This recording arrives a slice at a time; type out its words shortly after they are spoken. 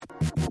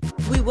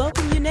We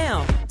welcome you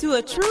now to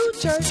A True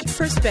Church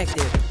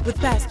Perspective with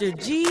Pastor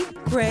G.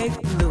 Craig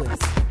Lewis.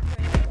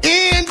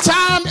 End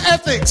Time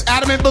Ethics,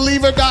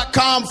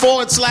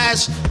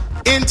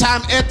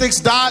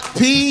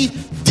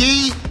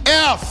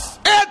 adamantbeliever.com/endtimeethics.pdf.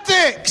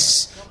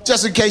 Ethics,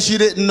 just in case you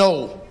didn't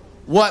know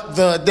what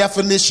the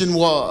definition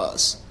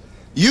was.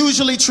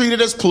 Usually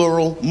treated as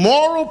plural,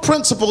 moral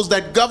principles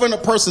that govern a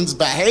person's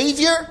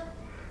behavior.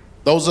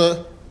 Those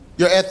are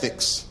your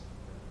ethics.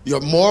 Your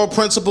moral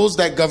principles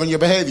that govern your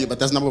behavior, but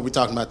that's not what we're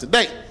talking about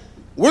today.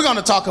 We're going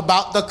to talk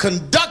about the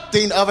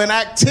conducting of an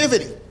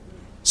activity.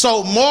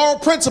 So moral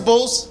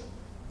principles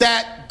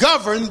that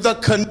govern the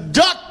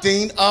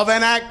conducting of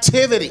an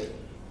activity.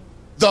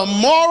 The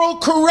moral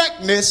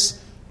correctness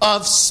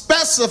of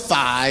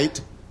specified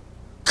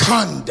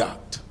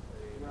conduct.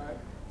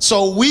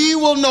 So we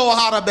will know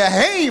how to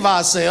behave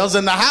ourselves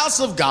in the house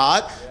of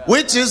God,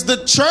 which is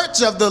the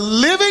church of the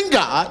living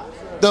God,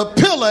 the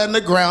pillar and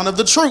the ground of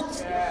the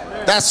truth.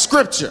 That's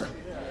scripture.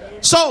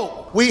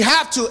 So we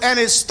have to, and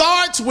it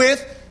starts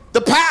with the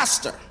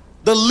pastor,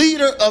 the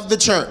leader of the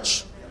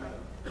church.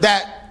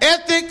 That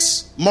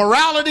ethics,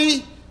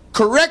 morality,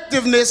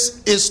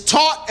 correctiveness is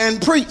taught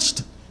and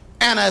preached,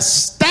 and a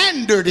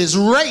standard is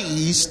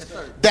raised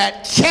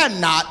that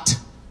cannot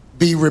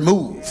be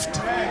removed.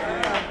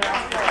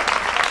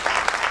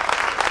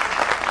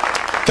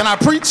 Can I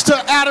preach to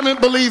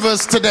adamant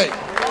believers today?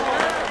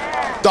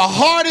 The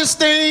hardest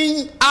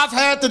thing I've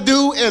had to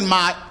do in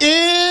my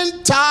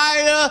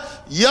entire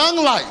young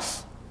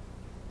life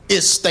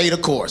is stay the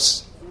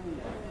course.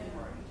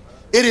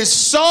 It is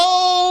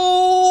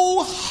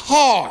so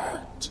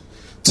hard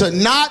to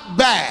not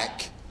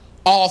back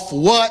off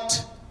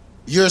what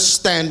you're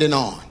standing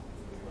on.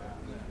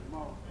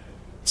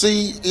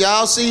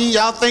 Y'all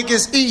think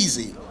it's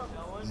easy.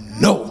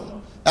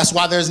 No. That's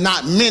why there's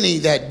not many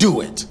that do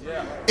it.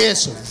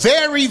 It's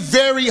very,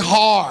 very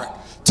hard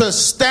to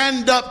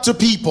stand up to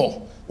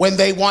people when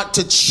they want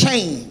to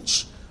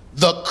change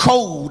the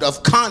code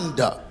of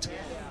conduct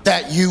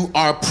that you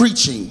are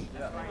preaching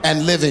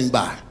and living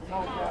by.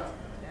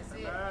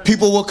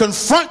 People will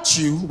confront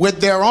you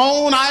with their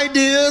own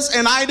ideas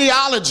and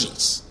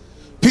ideologies.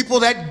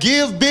 People that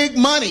give big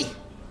money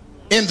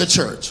in the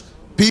church.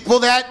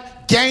 People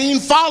that gain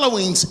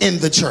followings in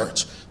the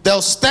church.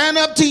 They'll stand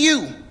up to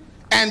you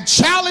and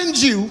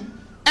challenge you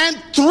and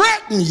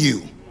threaten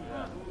you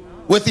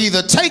with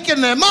either taking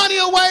their money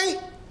away,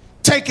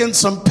 taking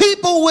some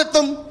people with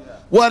them,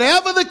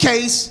 whatever the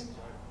case,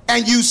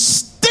 and you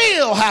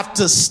still have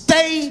to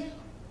stay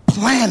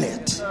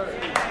planted.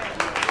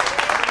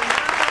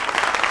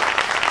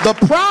 The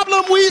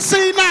problem we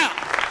see now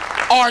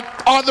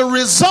are the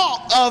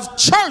result of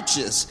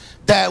churches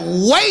that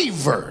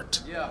wavered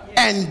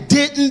and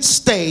didn't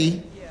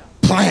stay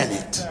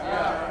planted.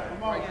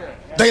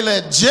 They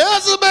let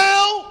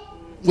Jezebel,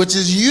 which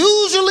is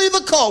usually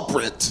the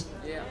culprit,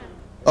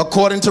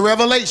 according to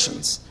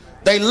Revelations,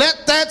 they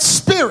let that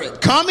spirit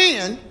come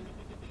in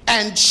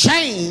and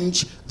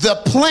change the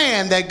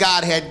plan that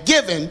God had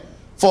given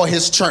for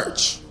his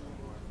church.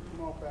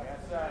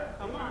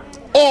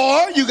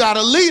 Or you got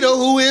a leader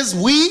who is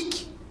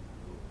weak,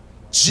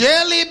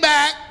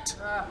 jelly-backed,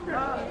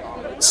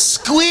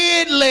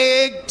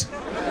 squid-legged,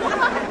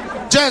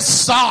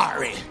 just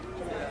sorry.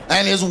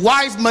 And his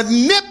wife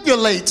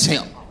manipulates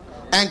him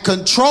and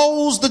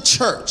controls the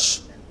church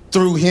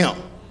through him.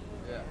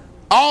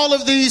 All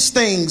of these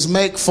things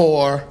make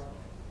for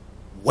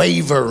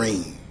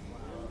wavering.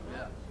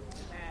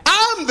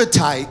 I'm the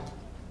type,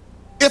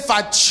 if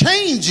I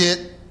change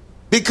it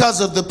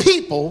because of the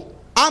people,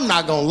 I'm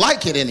not going to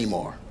like it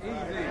anymore.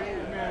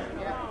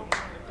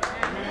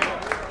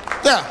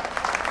 Yeah.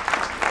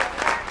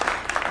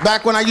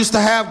 Back when I used to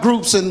have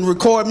groups and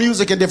record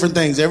music and different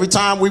things, every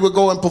time we would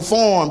go and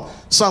perform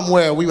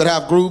somewhere, we would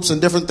have groups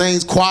and different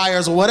things,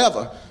 choirs or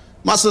whatever.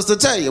 My sister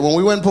tell you, when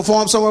we went and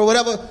perform somewhere or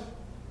whatever,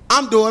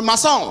 I'm doing my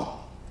song.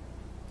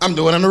 I'm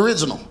doing an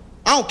original.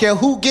 I don't care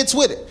who gets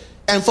with it.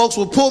 And folks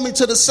will pull me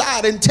to the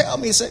side and tell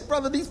me, say,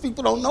 brother, these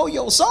people don't know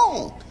your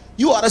song.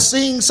 You ought to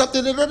sing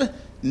something.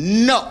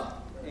 No.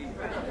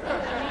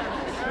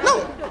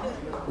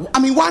 I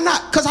mean, why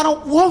not? Because I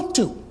don't want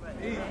to.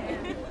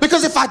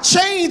 Because if I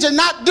change and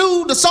not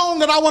do the song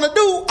that I want to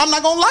do, I'm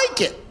not going to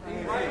like it.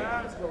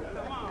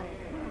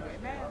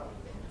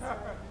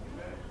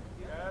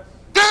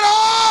 Good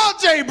old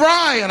Jay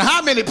Bryan.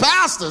 How many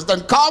pastors done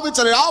called me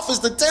to the office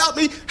to tell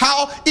me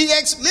how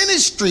EX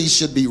Ministries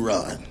should be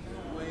run?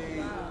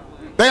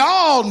 They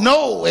all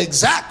know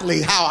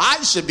exactly how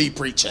I should be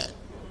preaching.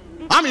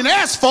 I mean,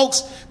 there's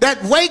folks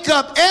that wake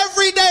up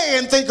every day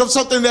and think of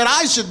something that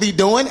I should be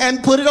doing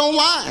and put it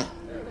online.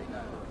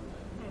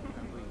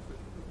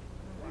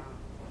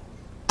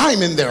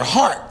 I'm in their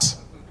heart.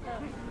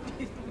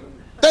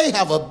 They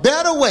have a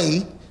better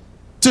way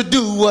to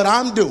do what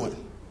I'm doing.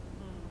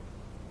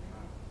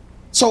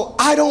 So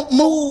I don't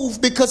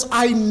move because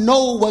I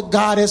know what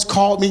God has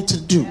called me to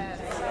do.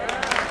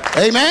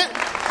 Amen.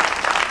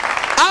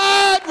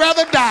 I'd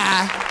rather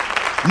die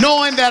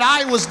knowing that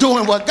I was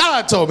doing what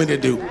God told me to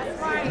do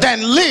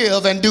than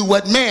live and do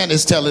what man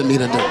is telling me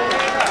to do.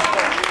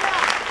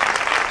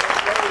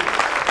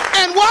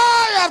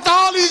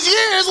 these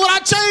years would I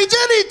change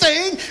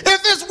anything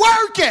if it's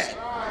working?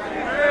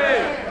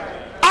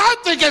 I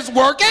think it's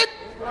working.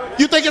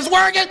 You think it's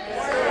working?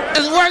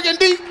 It's working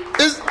deep.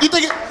 You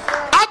think it?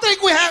 I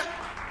think we have.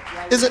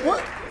 Is it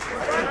what?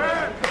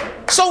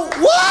 So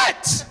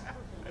what?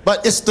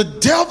 But it's the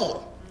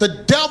devil.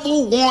 The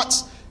devil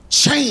wants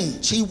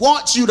change. He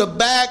wants you to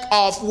back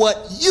off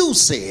what you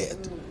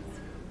said.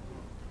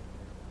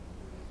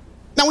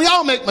 Now, we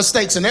all make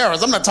mistakes and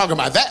errors. I'm not talking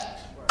about that.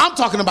 I'm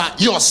talking about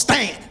your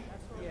stand.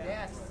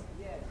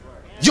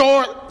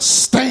 Your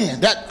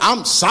stand.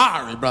 I'm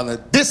sorry, brother.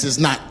 This is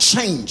not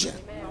changing.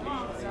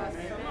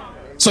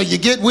 So you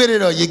get with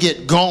it or you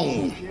get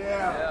gone.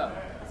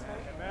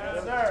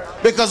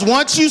 Because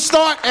once you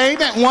start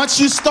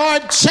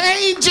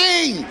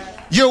changing,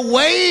 you're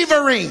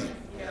wavering.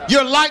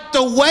 You're like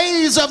the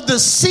waves of the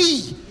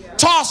sea,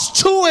 tossed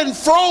to and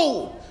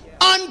fro,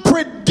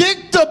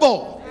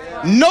 unpredictable.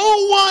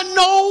 No one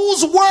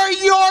knows where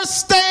your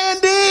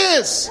stand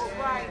is.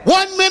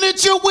 1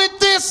 minute you're with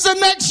this, the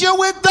next you're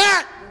with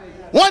that.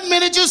 1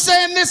 minute you're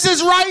saying this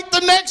is right,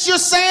 the next you're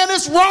saying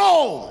it's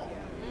wrong.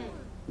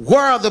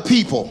 Where are the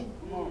people?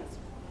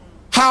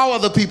 How are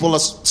the people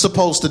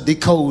supposed to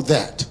decode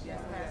that?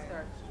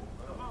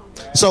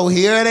 So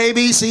here at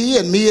ABC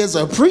and me as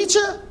a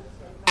preacher,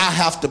 I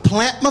have to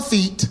plant my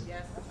feet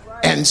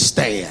and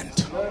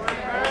stand.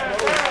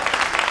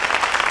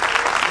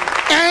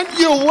 And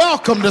you're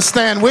welcome to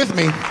stand with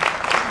me.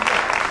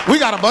 We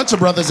got a bunch of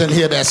brothers in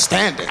here that's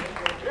standing.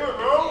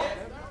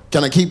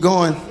 Can I keep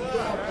going?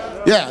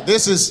 Yeah,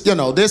 this is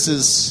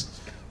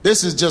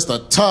just a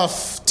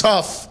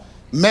tough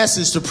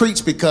message to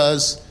preach,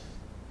 because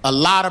a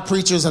lot of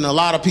preachers and a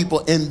lot of people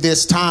in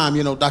this time,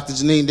 Dr.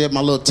 Janine did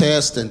my little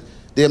test and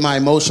did my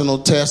emotional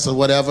test or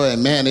whatever,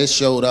 and man, it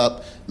showed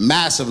up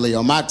massively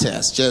on my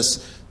test.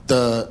 Just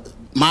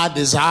my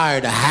desire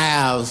to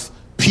have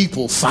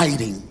people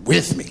fighting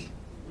with me.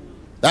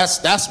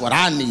 That's what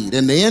I need.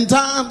 In the end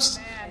times,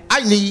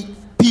 I need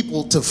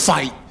people to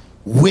fight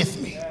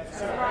with me.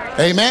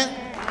 Amen?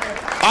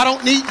 I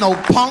don't need no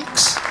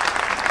punks.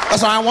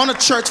 That's why I want a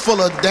church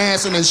full of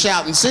dancing and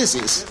shouting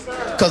sissies.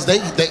 Because they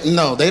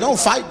don't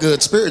fight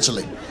good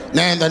spiritually.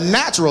 Now in the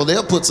natural,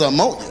 they'll put something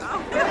on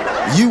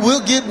you. You will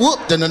get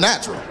whooped in the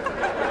natural.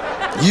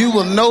 You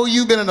will know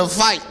you've been in a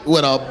fight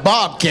with a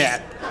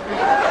bobcat.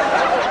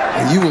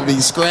 And you will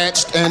be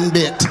scratched and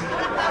bit.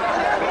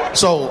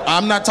 So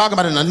I'm not talking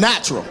about in the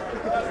natural.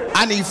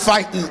 I need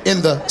fighting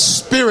in the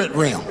spirit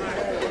realm.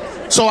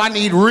 So I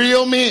need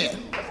real men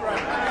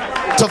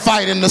to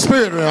fight in the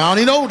spirit realm. I don't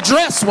need no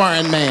dress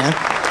wearing man.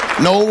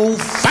 No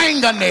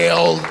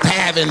fingernail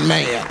having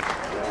man.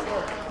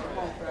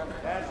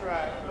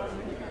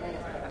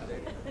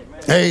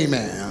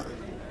 Amen.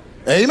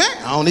 Amen.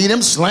 I don't need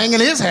him slanging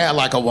his hair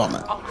like a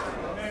woman.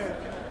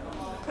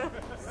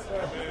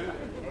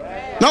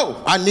 No,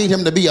 I need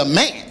him to be a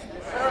man.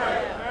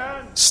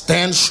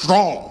 Stand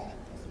strong.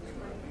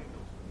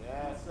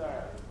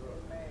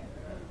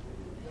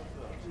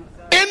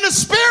 In the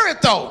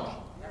spirit, though.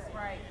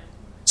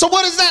 So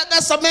what is that?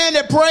 That's a man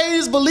that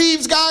prays,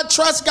 believes God,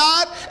 trusts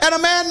God, and a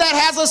man that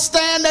has a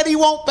stand that he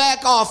won't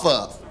back off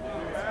of.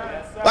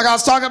 Like I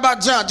was talking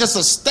about John, just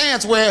a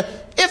stance where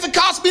if it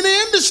costs me the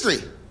industry,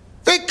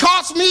 if it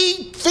costs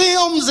me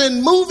films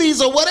and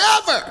movies or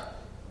whatever,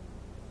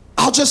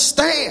 I'll just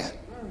stand.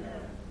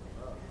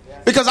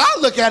 Because I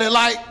look at it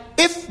like,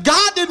 if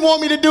God didn't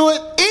want me to do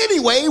it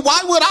anyway,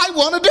 why would I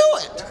want to do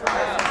it?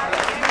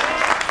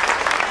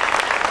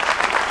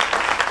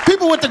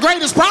 People with the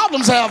greatest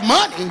problems have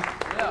money.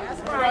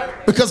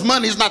 Because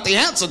money is not the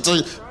answer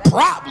to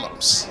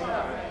problems.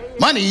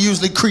 Money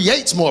usually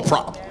creates more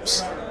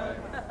problems.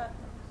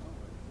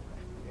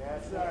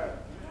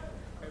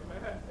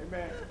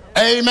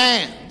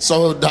 Amen.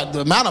 So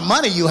the amount of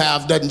money you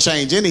have doesn't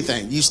change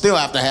anything. You still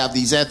have to have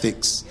these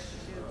ethics.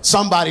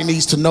 Somebody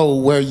needs to know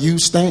where you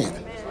stand.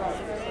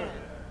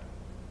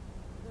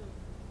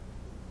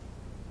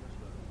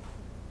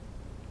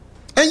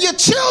 And your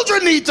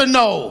children need to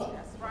know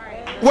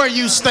where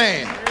you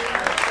stand.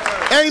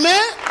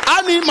 Amen.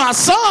 I need my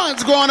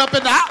sons growing up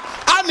in the house.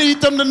 I need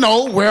them to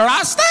know where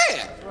I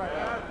stand.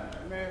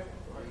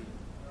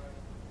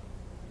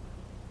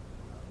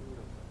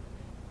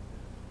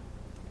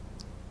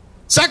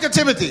 Second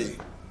Timothy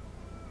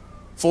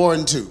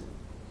 4:2.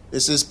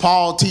 This is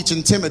Paul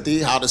teaching Timothy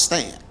how to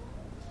stand.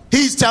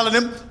 He's telling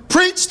him,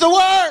 preach the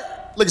word.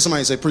 Look at somebody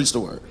and say, preach the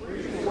word.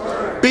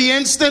 Be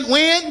instant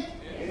when?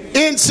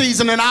 In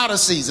season and out of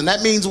season.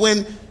 That means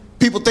when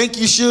people think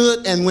you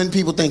should and when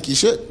people think you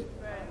shouldn't.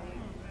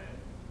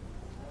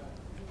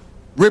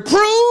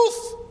 Reprove,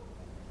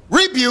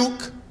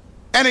 rebuke,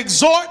 and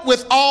exhort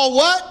with all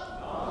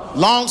what?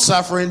 Long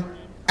suffering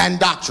and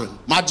doctrine.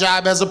 My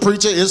job as a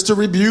preacher is to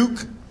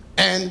rebuke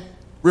and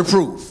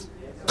reprove.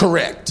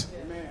 Correct.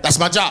 That's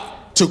my job,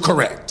 to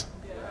correct.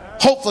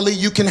 Hopefully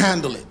you can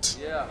handle it.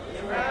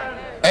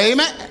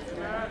 Amen.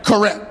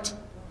 Correct.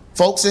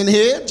 Folks in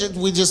here,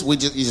 you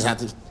just have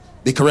to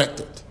be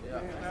corrected.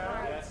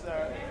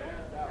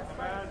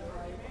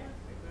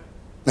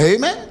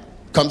 Amen.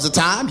 Comes a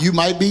time you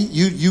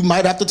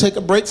might have to take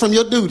a break from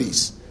your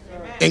duties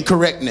in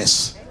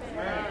correctness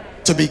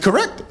to be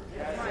corrected.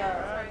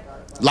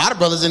 A lot of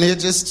brothers in here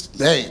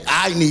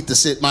I need to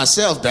sit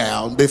myself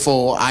down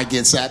before I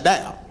get sat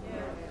down.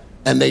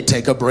 And they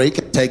take a break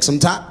and take some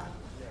time.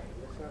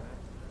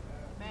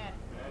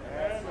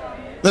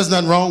 There's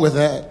nothing wrong with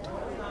that.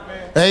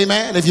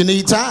 Amen. If you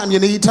need time, you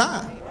need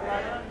time.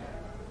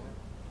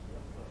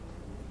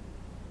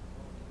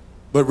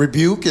 But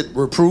rebuke it,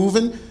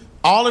 reproving,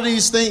 all of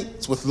these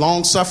things with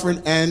long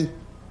suffering and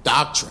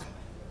doctrine.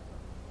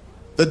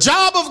 The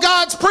job of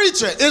God's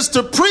preacher is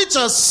to preach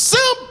a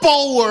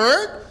simple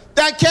word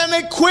that can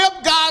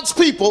equip God's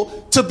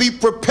people to be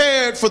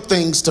prepared for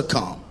things to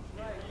come.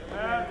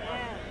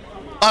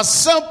 A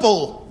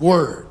simple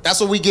word. That's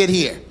what we get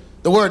here.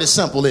 The word is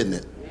simple, isn't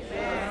it?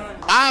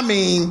 I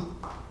mean,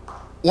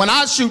 when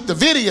I shoot the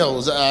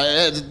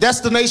videos,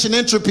 Destination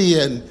Entropy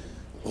and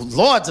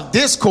Lords of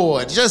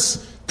Discord,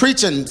 just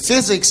preaching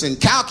physics and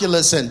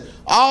calculus and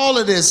all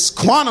of this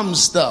quantum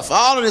stuff,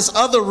 all of this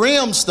other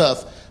realm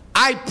stuff,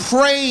 I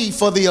pray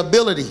for the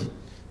ability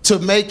to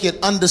make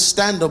it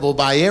understandable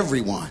by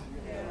everyone.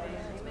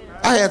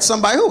 I had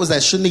somebody, who was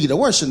that? Shanita.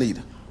 Where's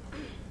Shanita?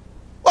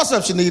 What's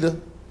up, Shanita?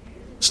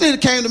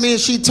 Shanita came to me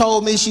and she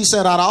told me, she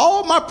said, out of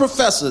all my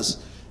professors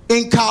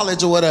in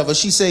college or whatever,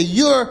 she said,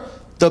 you're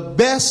the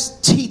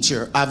best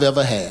teacher I've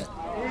ever had.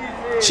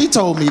 She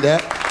told me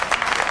that.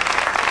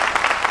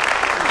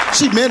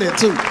 She meant it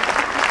too.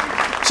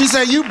 She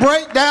said, you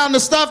break down the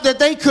stuff that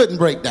they couldn't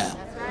break down.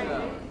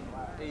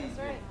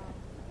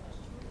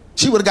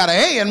 She would have got an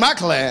A in my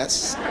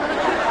class.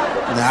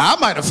 Now, I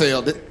might have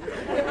failed it.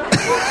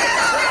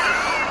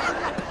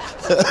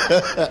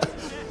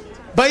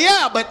 But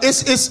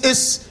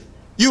it's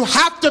you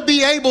have to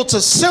be able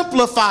to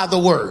simplify the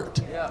word.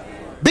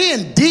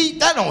 Being deep,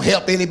 that don't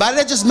help anybody.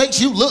 That just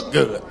makes you look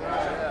good.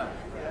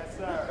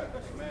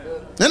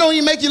 That don't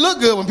even make you look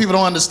good when people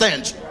don't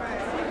understand you.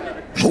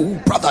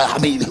 Oh, brother,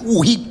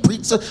 he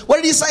preached. What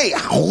did he say?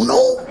 I don't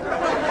know.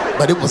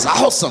 But it was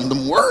awesome,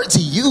 them words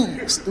he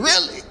used.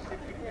 Really?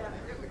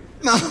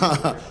 No,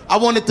 I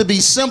want it to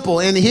be simple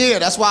in here.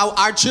 That's why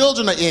our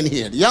children are in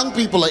here. The young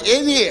people are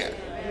in here.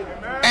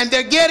 And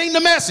they're getting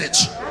the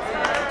message.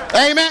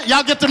 Amen.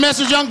 Y'all get the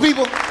message, young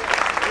people?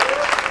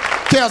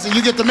 Kelsey,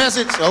 you get the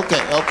message? Okay.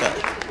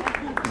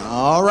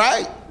 All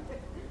right.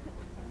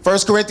 1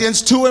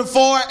 Corinthians 2 and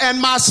 4,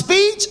 and my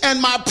speech and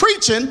my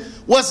preaching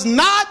was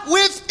not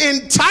with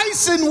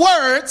enticing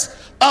words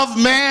of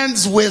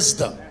man's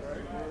wisdom.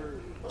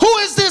 Who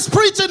is this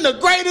preaching? The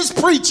greatest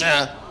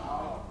preacher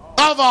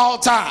of all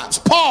times.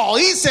 Paul,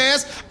 he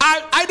says,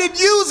 I didn't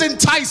use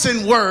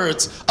enticing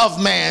words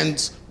of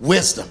man's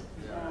wisdom.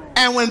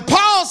 And when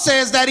Paul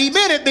says that, he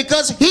meant it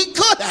because he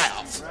could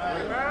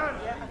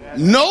have.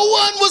 No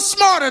one was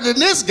smarter than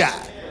this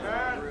guy.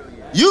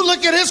 You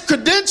look at his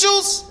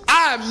credentials,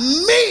 I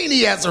mean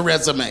he has a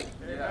resume.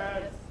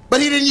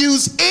 But he didn't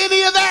use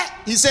any of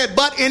that. He said,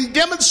 but in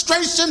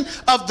demonstration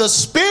of the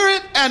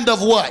Spirit and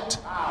of what?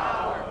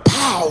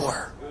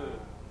 Power.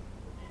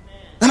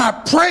 And I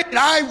prayed,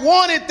 I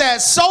wanted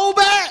that so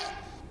bad.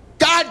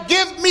 God,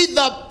 give me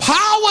the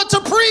power to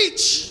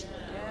preach.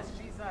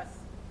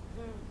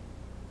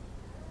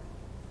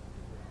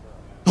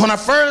 When I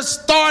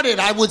first started,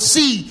 I would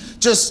see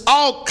just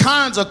all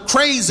kinds of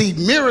crazy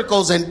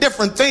miracles and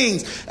different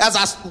things as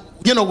I,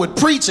 with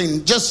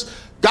preaching. Just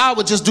God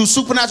would just do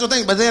supernatural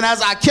things. But then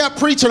as I kept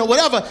preaching or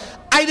whatever,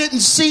 I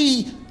didn't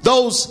see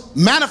those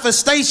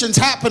manifestations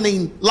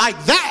happening like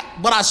that.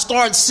 But I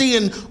started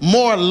seeing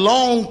more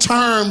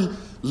long-term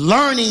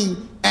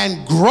learning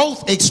and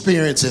growth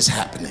experiences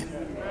happening.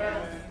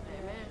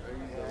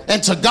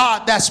 And to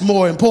God, that's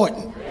more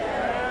important.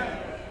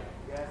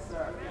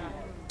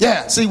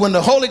 Yeah, see, when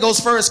the Holy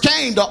Ghost first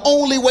came, the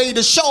only way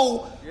to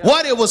show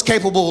what it was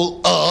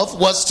capable of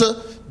was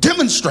to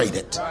demonstrate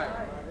it.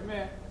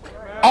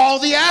 All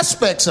the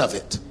aspects of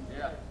it.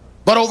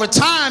 But over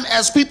time,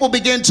 as people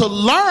begin to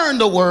learn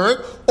the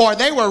word, or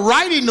they were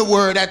writing the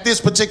word at this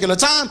particular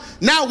time,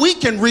 now we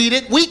can read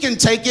it, we can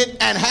take it,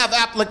 and have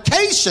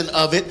application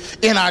of it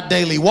in our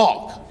daily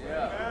walk.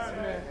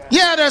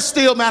 Yeah, there's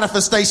still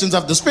manifestations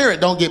of the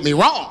Spirit, don't get me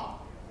wrong.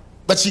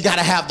 But you got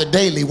to have the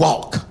daily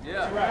walk.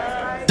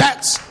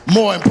 That's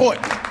more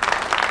important.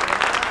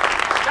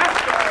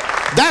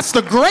 That's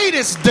the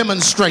greatest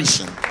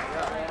demonstration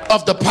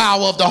of the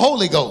power of the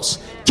Holy Ghost.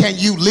 Can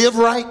you live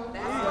right?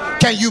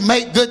 Can you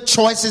make good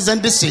choices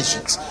and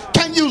decisions?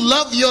 Can you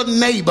love your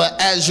neighbor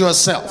as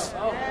yourself?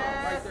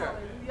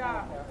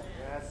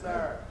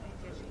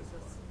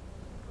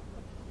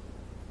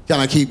 Can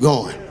I keep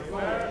going?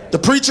 The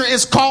preacher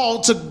is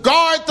called to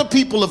guard the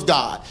people of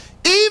God,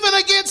 even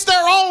against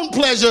their own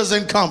pleasures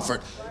and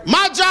comfort.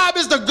 My job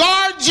is to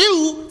guard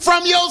you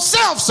from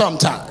yourself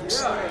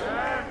sometimes. Yeah,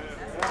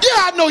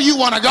 I know you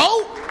want to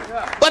go,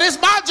 but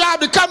it's my job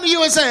to come to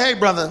you and say, hey,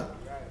 brother,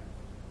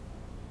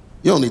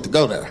 you don't need to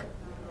go there.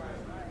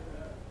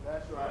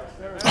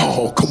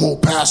 Oh, come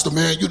on, Pastor,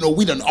 man.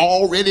 We done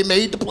already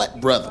made the plan.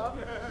 Brother,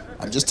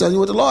 I'm just telling you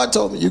what the Lord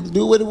told me. You can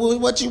do with it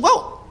what you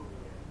want.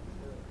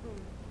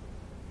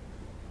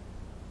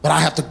 But I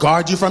have to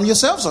guard you from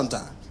yourself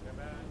sometimes.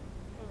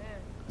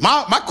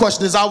 My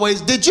question is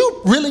always, did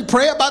you really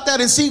pray about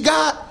that and see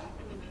God?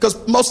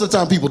 Because most of the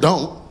time people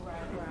don't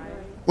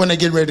when they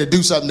get ready to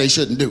do something they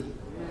shouldn't do.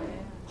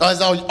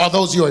 Are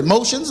those your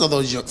emotions? Are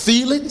those your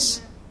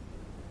feelings?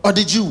 Or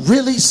did you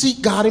really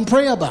seek God and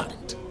pray about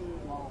it?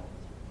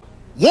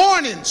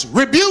 Warnings,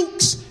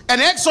 rebukes,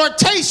 and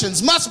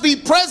exhortations must be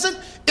present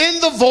in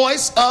the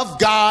voice of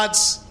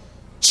God's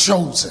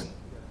chosen.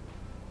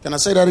 Can I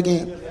say that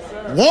again?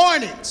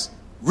 Warnings,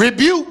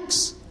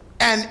 rebukes,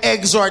 and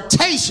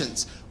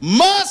exhortations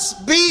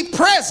must be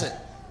present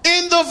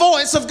in the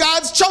voice of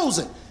God's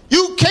chosen.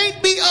 You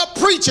can't be up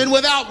preaching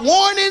without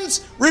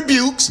warnings,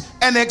 rebukes,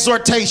 and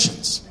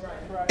exhortations.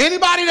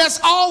 Anybody that's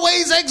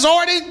always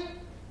exhorting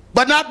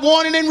but not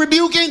warning and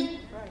rebuking,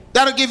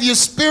 that'll give you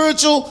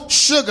spiritual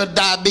sugar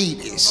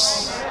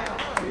diabetes.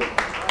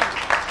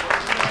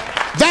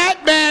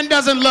 That man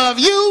doesn't love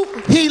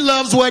you. He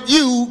loves what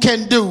you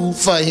can do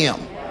for him.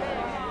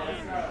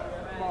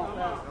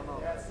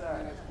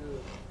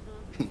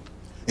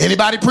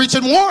 Anybody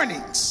preaching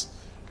warnings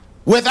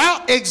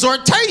without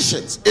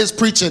exhortations is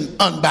preaching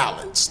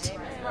unbalanced.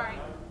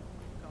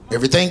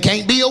 Everything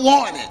can't be a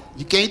warning.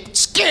 You can't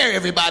scare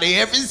everybody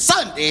every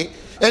Sunday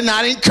and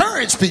not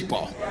encourage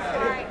people.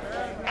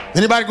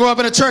 Anybody grow up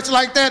in a church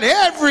like that?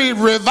 Every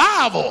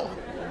revival,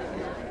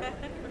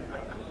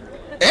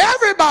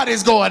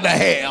 everybody's going to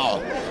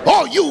hell.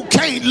 Oh, you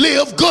can't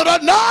live good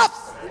enough.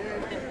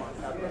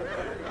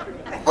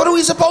 What are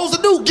we supposed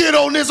to do? Get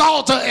on this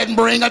altar and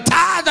bring a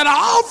tithe and an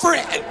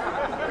offering.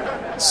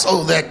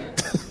 So that,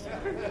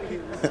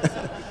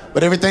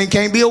 but everything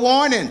can't be a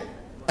warning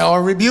or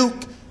a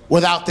rebuke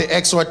without the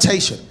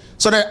exhortation.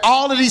 So that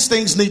all of these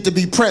things need to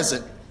be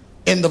present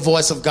in the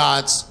voice of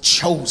God's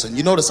chosen.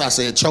 You notice I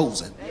said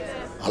chosen.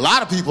 A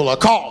lot of people are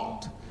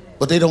called,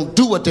 but they don't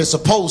do what they're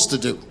supposed to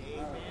do.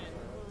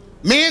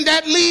 Men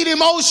that lead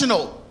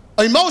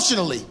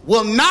emotionally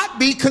will not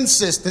be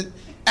consistent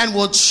and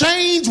will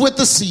change with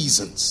the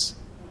seasons.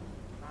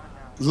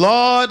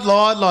 Lord,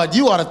 Lord, Lord,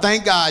 you ought to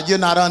thank God you're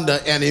not under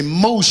an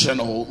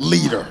emotional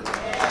leader.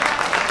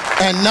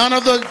 And none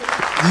of the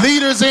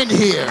leaders in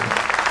here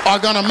are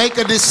going to make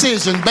a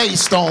decision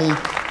based on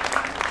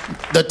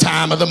the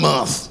time of the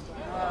month.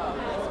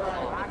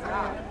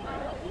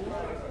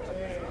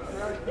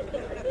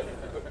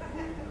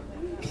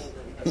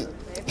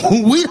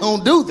 We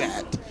don't do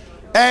that.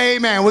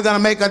 Amen. We're going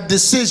to make a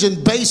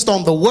decision based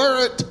on the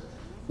word,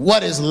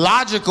 what is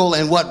logical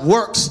and what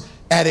works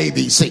at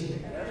ABC.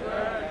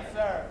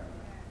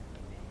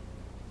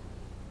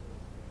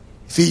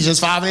 Ephesians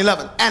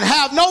 5:11. And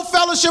have no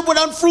fellowship with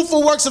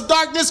unfruitful works of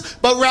darkness,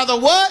 but rather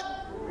what?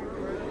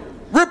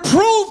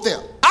 Reprove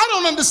them. I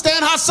don't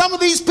understand how some of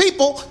these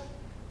people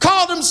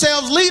call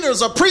themselves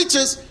leaders or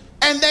preachers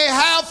and they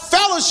have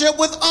fellowship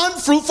with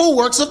unfruitful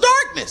works of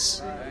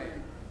darkness.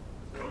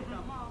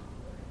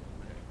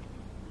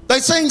 They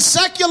sing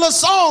secular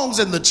songs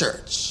in the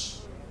church.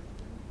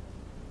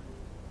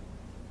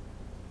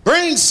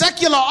 Bring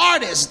secular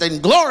artists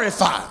and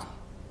glorify them.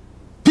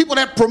 People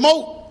that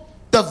promote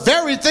the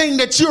very thing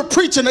that you're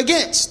preaching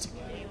against.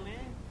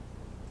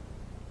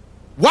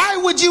 Why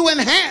would you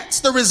enhance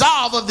the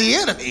resolve of the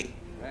enemy?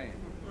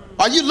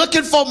 Are you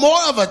looking for more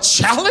of a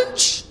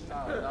challenge?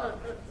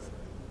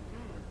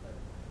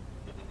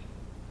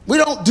 We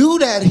don't do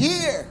that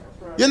here.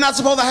 You're not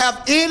supposed to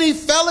have any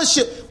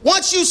fellowship.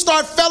 Once you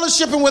start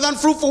fellowshipping with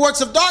unfruitful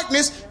works of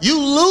darkness, you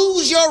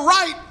lose your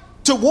right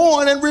to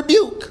warn and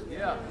rebuke.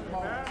 Yeah.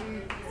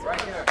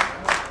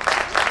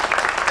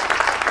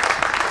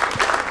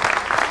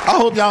 I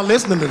hope y'all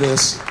listening to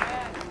this.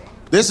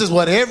 This is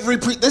what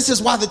this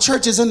is why the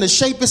church is in the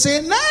shape it's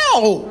in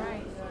now.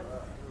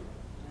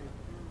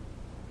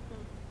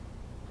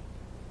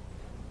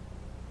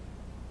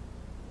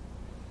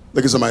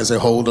 Look at somebody and say,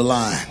 hold the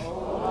line.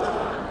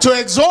 To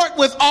exhort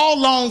with all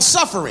long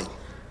suffering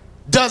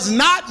does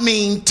not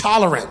mean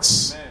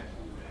tolerance.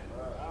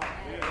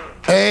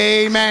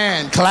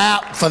 Amen.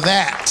 Clap for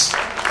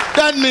that.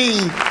 Doesn't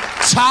mean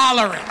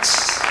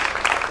tolerance.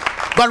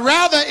 But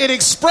rather it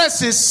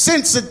expresses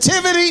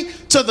sensitivity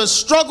to the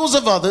struggles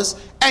of others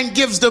and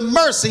gives them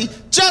mercy,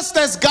 just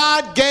as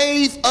God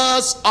gave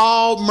us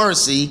all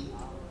mercy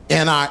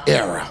in our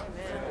era.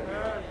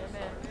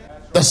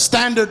 The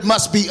standard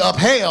must be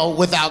upheld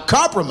without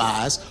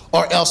compromise,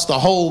 or else the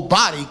whole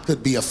body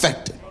could be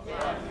affected.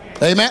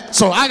 Amen.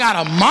 So I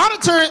got to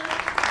monitor it,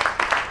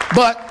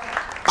 but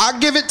I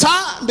give it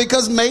time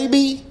because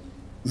maybe,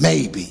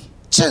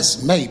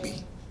 just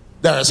maybe,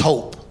 there is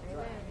hope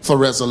for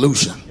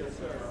resolution.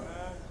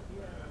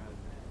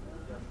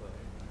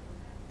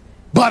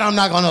 But I'm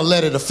not going to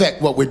let it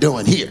affect what we're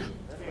doing here.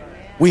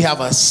 We have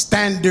a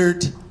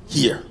standard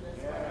here.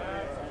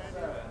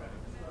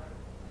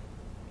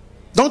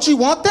 Don't you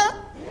want that?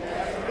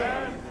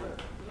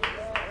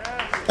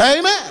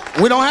 Amen.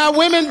 We don't have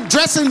women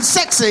dressing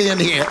sexy in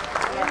here.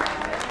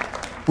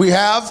 We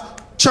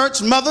have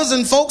church mothers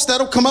and folks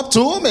that'll come up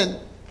to them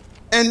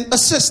and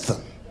assist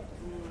them.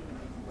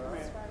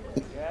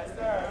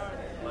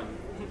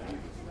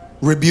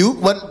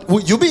 rebuke, but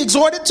you'll be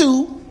exhorted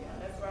too.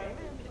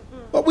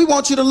 But we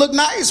want you to look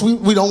nice.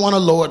 We don't want to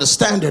lower the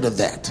standard of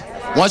that.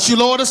 Once you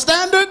lower the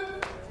standard,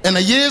 in a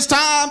year's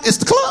time, it's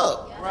the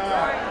club.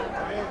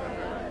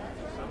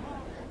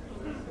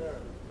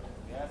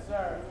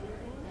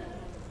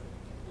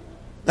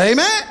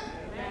 Amen.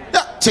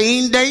 Yeah,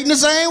 teen dating the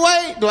same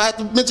way. Do I have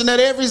to mention that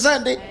every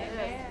Sunday?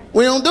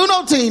 We don't do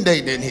no teen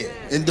dating here.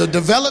 And the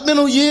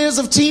developmental years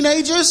of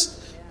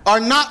teenagers are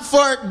not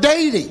for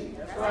dating.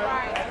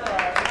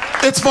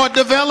 It's for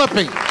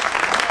developing.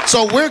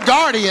 So we're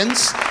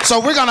guardians. So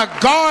we're going to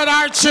guard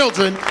our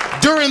children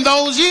during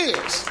those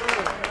years.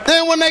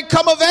 Then when they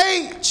come of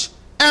age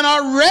and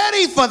are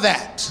ready for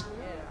that,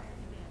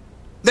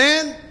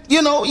 then,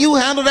 you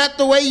handle that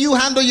the way you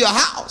handle your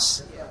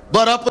house.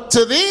 But up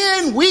to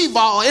then,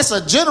 it's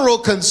a general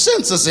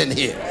consensus in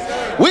here.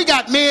 We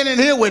got men in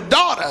here with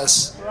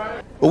daughters,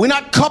 but we're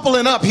not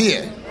coupling up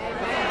here.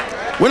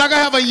 We're not going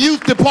to have a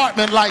youth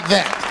department like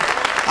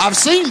that. I've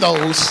seen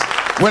those.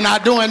 We're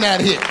not doing that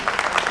here.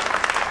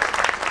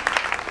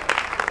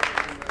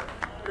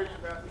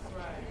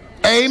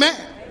 Amen.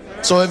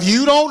 So if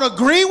you don't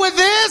agree with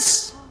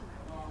this,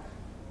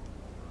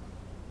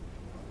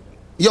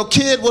 your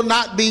kid will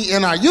not be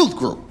in our youth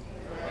group.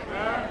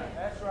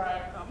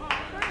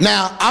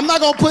 Now, I'm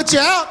not going to put you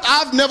out.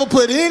 I've never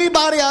put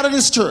anybody out of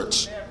this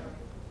church,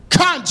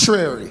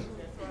 contrary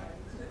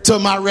to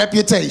my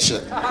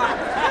reputation.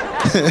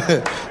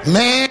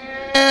 Man,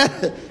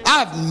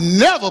 I've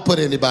never put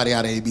anybody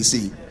out of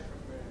ABC.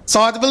 It's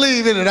hard to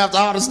believe, isn't it, after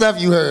all the stuff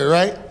you heard,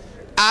 right?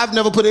 I've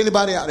never put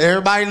anybody out.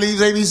 Everybody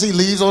leaves ABC,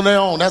 leaves on their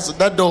own.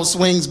 That door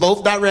swings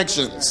both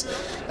directions.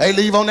 They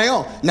leave on their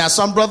own. Now,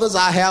 some brothers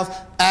I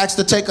have asked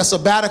to take a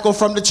sabbatical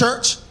from the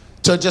church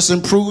to just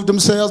improve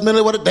themselves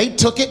mentally. They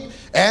took it,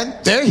 and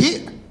they're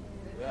here.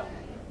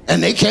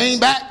 And they came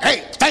back.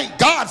 Hey, thank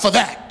God for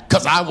that,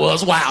 because I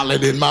was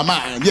wilding in my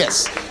mind.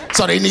 Yes.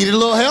 So they needed a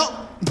little help.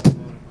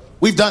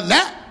 We've done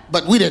that,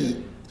 but we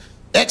didn't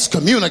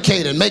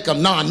excommunicate and make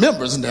them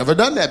non-members. Never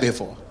done that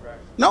before.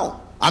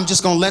 No. I'm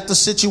just going to let the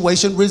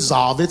situation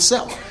resolve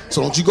itself.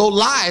 So don't you go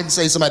lie and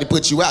say somebody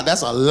put you out.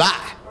 That's a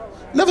lie.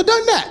 Never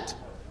done that.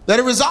 Let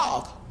it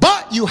resolve.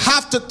 But you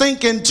have to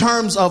think in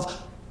terms of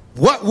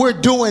what we're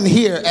doing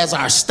here as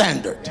our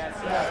standard.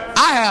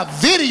 I have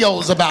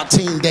videos about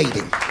teen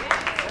dating.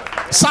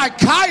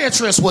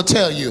 Psychiatrists will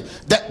tell you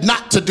that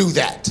not to do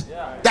that.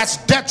 That's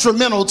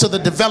detrimental to the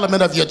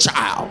development of your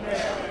child.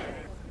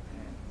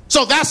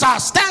 So that's our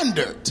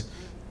standard.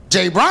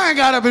 Jay Bryan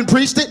got up and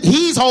preached it.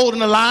 He's holding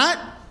the line.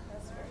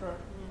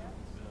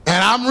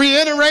 And I'm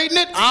reiterating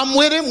it. I'm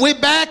with him. We're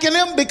backing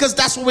him because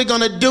that's what we're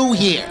going to do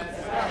here.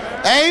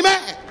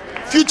 Amen.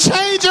 If you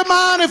change your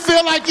mind and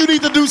feel like you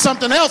need to do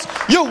something else,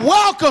 you're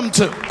welcome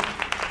to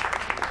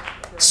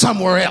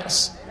somewhere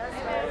else.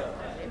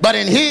 But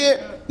in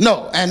here,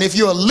 no. And if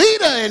you're a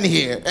leader in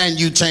here and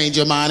you change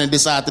your mind and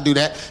decide to do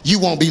that, you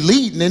won't be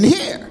leading in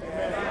here.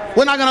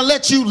 We're not going to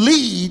let you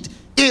lead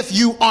if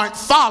you aren't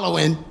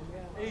following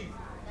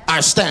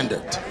our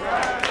standard.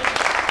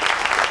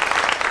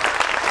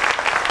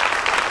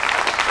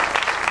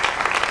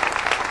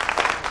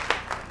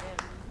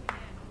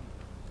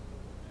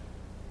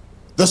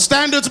 The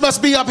standards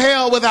must be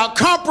upheld without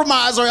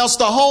compromise, or else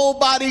the whole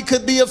body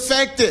could be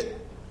affected.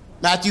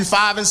 Matthew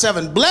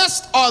 5:7.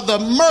 Blessed are the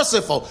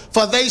merciful,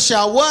 for they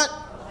shall what?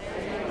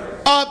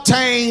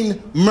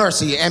 Obtain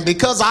mercy. And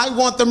because I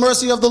want the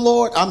mercy of the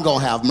Lord, I'm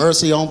going to have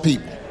mercy on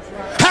people.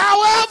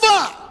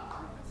 However,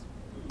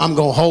 I'm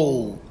going to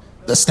hold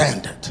the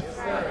standard.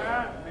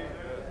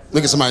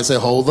 Look at somebody and say,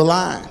 hold the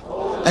line.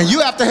 And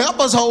you have to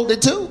help us hold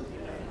it too.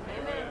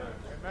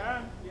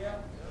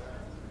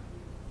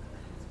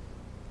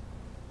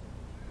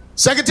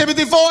 2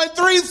 Timothy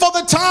 4:3, for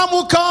the time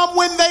will come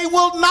when they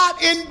will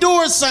not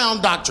endure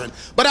sound doctrine,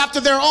 but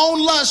after their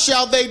own lust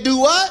shall they do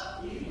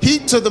what?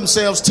 Heap to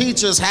themselves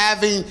teachers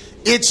having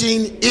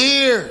itching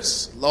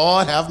ears.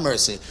 Lord have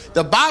mercy.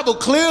 The Bible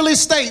clearly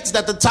states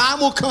that the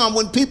time will come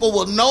when people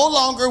will no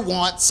longer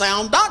want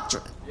sound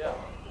doctrine.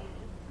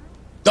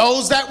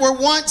 Those that were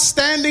once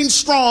standing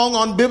strong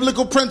on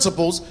biblical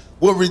principles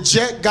will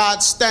reject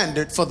God's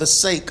standard for the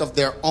sake of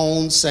their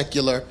own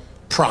secular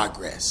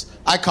progress.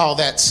 I call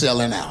that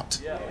selling out.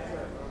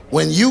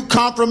 When you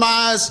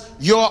compromise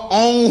your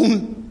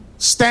own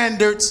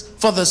standards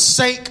for the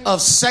sake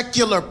of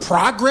secular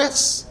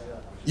progress,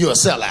 you're a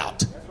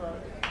sellout.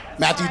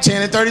 Matthew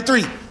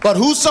 10:33. But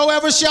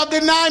whosoever shall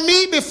deny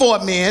me before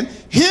men,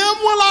 him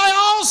will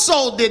I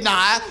also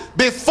deny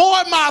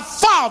before my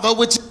Father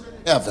which is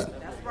in heaven.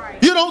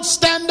 You don't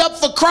stand up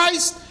for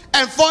Christ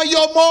and for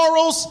your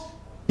morals,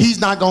 he's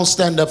not going to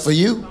stand up for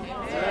you.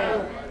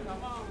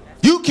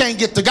 You can't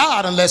get to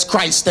God unless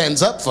Christ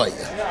stands up for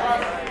you.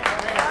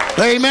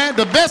 Amen.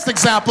 The best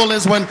example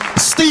is when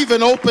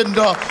Stephen opened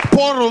the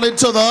portal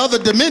into the other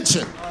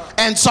dimension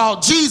and saw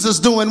Jesus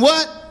doing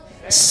what?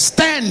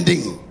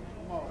 Standing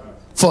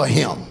for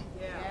him.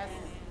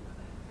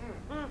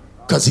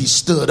 Because he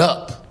stood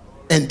up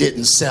and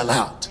didn't sell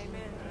out.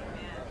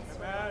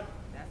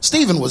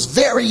 Stephen was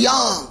very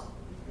young.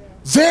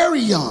 very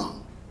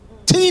young,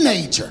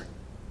 teenager.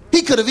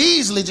 He could have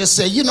easily just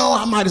said, you know,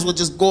 I might as well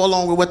just go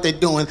along with what they're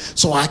doing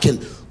so I can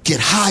get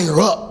higher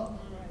up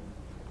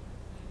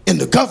in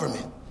the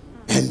government.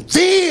 And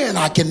then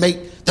I can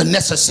make the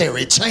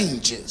necessary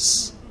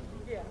changes.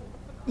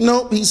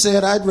 Nope, he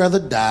said, I'd rather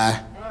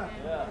die.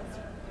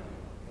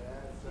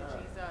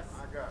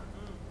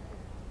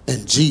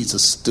 And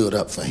Jesus stood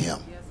up for him.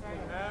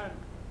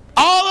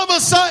 All of a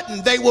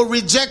sudden, they will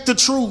reject the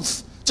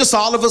truth. Just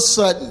all of a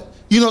sudden.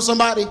 You know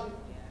somebody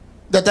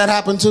that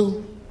happened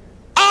to?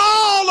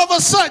 All of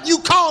a sudden, you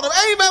call them,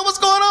 hey man, what's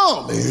going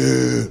on?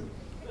 Man,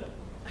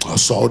 I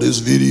saw this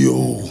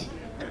video.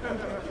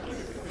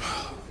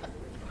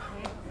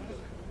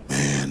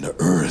 Man, the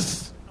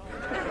earth.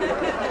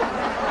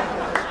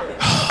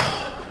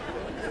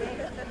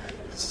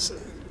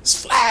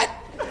 It's flat.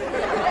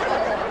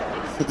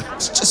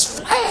 It's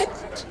just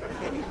flat.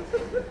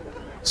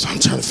 So I'm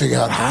trying to figure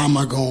out how am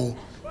I going to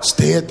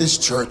stay at this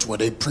church where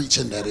they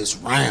preaching that it's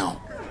round.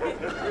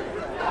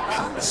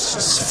 It's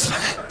just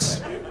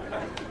flat.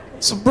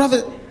 So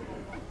brother,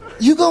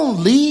 you gonna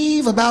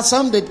leave about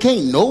something that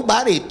can't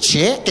nobody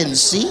check and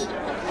see?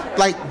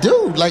 Like,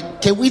 dude,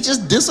 like, can we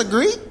just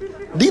disagree?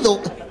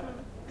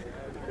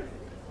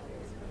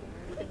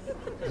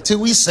 Until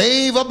we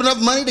save up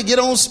enough money to get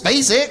on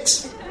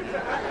SpaceX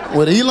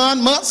with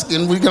Elon Musk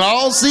and we can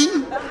all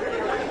see.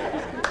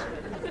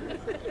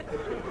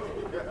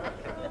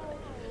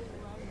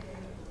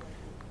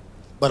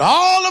 But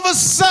all of a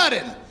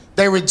sudden,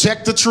 they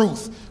reject the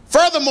truth.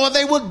 Furthermore,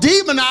 they will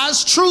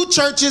demonize true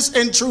churches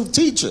and true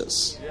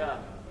teachers. Yeah.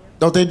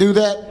 Don't they do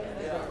that?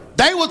 Yeah.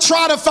 They will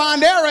try to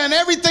find error in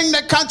everything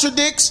that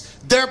contradicts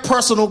their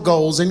personal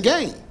goals and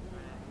gain.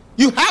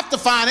 You have to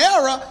find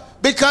error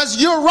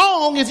because you're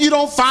wrong if you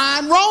don't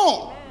find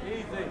wrong.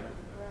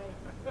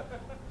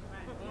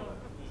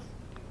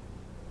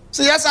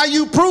 See, that's how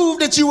you prove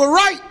that you were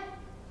right,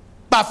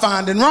 by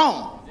finding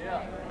wrong.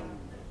 Yeah.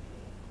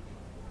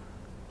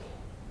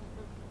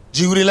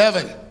 Jude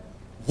 11.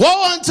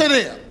 Woe unto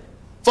them,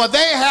 for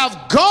they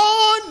have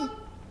gone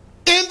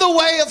in the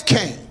way of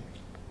Cain.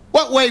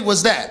 What way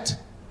was that?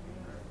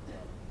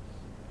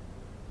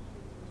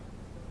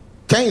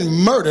 Cain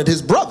murdered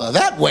his brother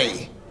that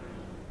way.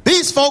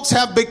 These folks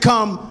have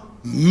become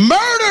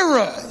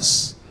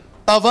murderers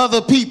of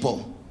other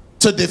people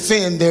to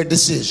defend their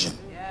decision.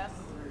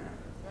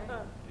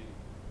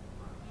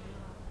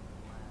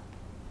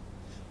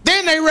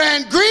 Then they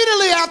ran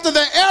greedily after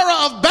the error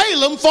of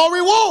Balaam for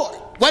reward.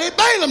 What did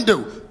Balaam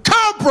do?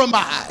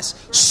 Compromise.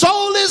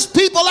 Sold his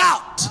people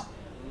out.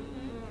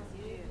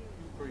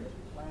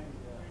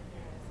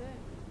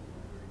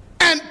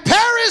 And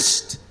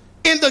perished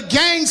in the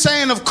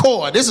gainsaying of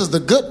Korah. This is the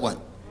good one.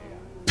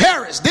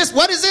 Perished.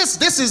 What is this?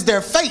 This is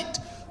their fate.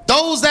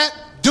 Those that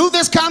do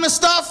this kind of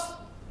stuff,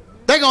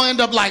 they're going to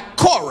end up like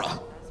Korah.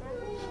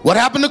 What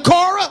happened to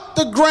Korah?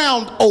 The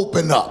ground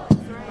opened up.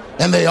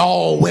 And they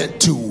all went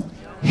to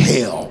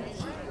hell.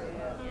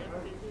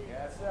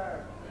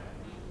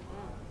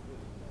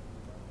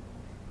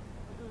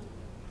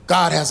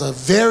 God has a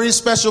very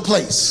special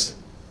place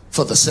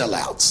for the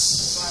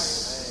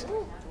sellouts.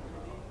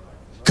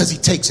 Because he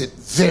takes it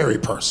very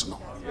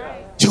personal.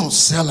 You don't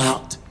sell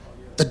out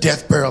the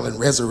death, burial, and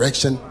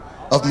resurrection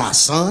of my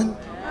son.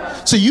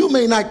 So you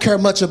may not care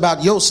much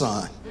about your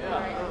son.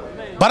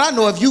 But I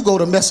know if you go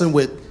to messing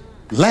with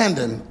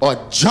Landon or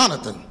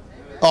Jonathan,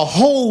 a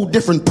whole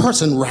different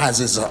person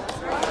rises up.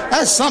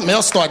 That's something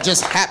else start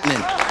just happening.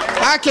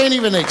 I can't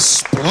even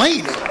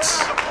explain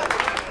it.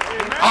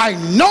 I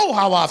know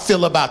how I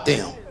feel about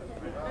them.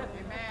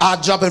 I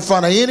jump in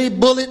front of any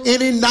bullet,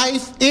 any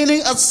knife,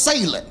 any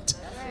assailant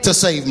to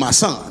save my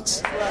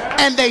sons.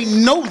 And they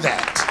know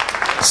that.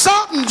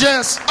 Something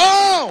just,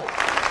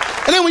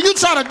 And then when you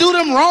try to do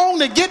them wrong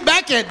to get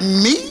back at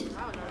me,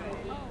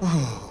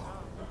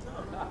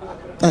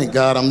 thank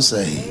God I'm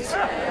saved.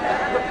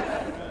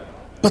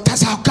 But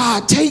that's how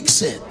God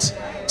takes it.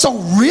 So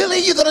really,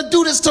 you're going to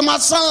do this to my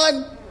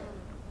son?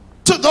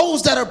 To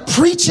those that are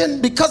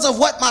preaching because of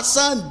what my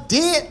son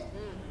did?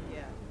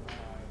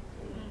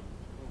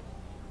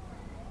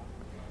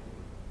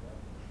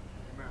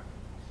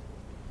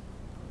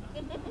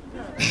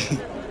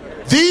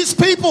 These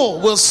people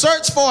will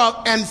search for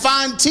and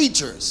find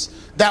teachers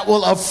that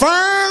will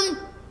affirm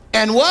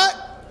and what?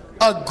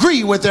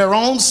 Agree with their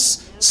own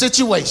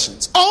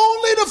situations,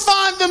 only to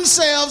find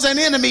themselves an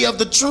enemy of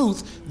the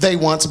truth they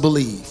once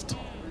believed.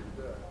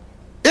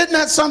 Isn't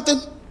that something?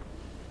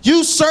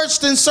 You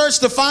searched and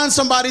searched to find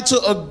somebody to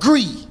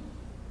agree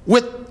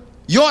with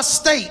your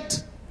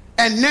state,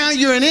 and now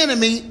you're an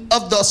enemy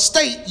of the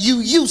state you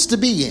used to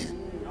be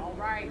in. All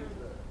right.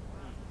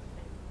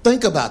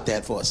 Think about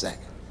that for a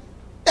second.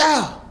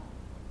 Yeah.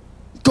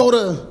 Go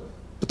to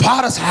the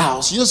Potter's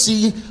house. You'll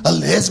see a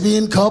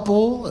lesbian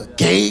couple, a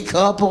gay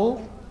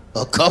couple,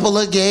 a couple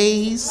of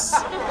gays.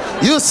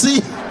 You'll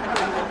see,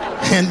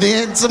 and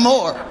then some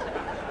more.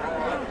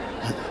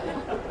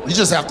 You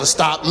just have to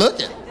stop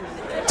looking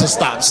to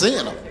stop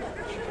seeing them.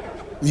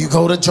 You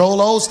go to Joel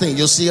Osteen,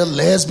 you'll see a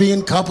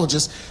lesbian couple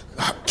just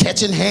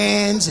catching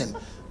hands and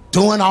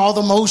doing all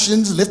the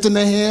motions, lifting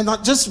their hand,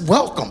 just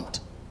welcomed,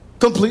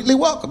 completely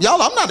welcomed.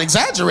 Y'all, I'm not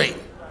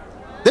exaggerating.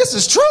 This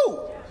is true.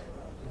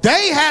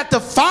 They had to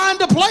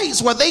find a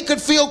place where they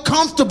could feel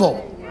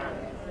comfortable.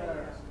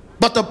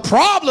 But the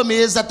problem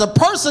is that the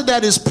person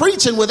that is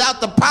preaching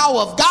without the power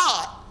of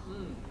God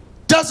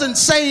doesn't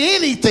say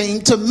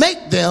anything to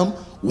make them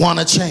want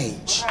to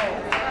change.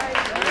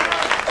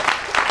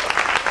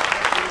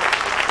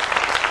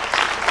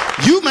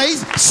 You may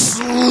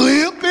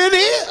slip in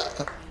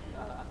here,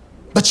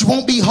 but you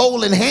won't be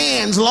holding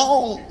hands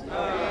long,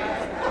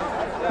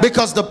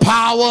 because the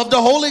power of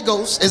the Holy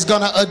Ghost is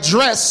going to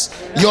address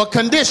your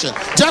condition,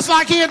 just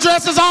like he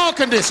addresses all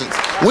conditions.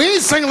 We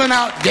ain't singling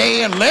out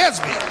gay and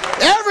lesbian.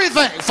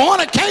 Everything,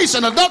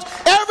 fornication, adultery,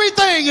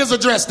 everything is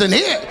addressed in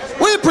here.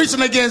 We're preaching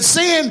against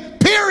sin,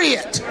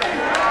 period,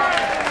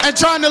 and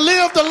trying to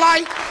live the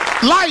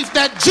life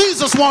that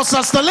Jesus wants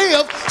us to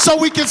live so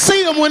we can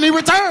see him when he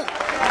returns.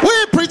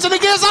 We're preaching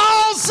against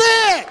all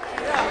sin.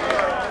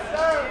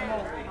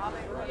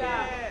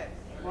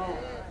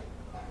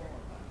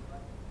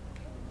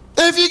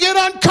 If you get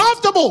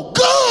uncomfortable,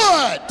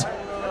 good.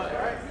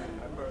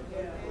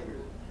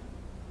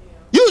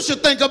 You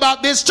should think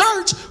about this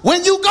church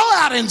when you go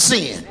out in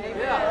sin.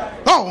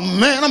 Oh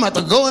man, I'm going to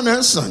have to go in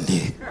there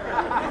Sunday.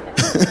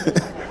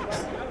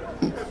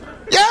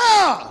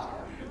 Yeah.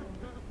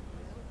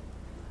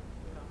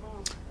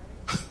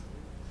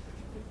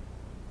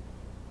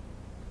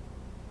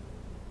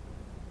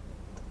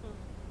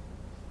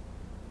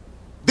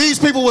 These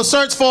people will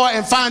search for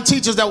and find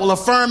teachers that will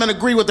affirm and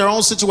agree with their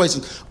own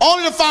situations,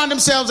 only to find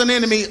themselves an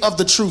enemy of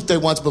the truth they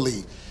once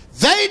believed.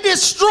 They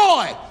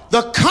destroy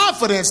the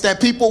confidence that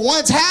people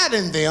once had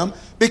in them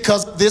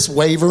because of this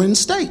wavering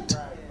state.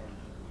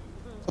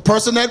 A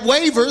person that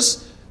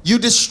wavers, you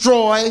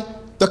destroy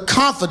the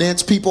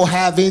confidence people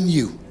have in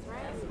you.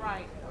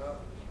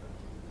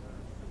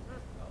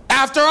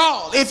 After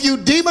all, if you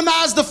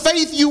demonize the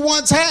faith you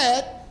once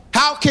had,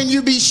 how can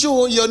you be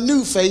sure your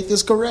new faith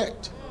is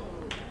correct?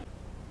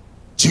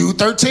 Jude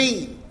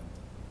 13,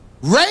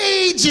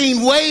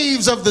 raging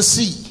waves of the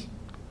sea,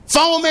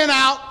 foaming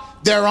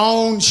out their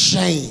own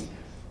shame.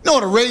 You know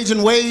what a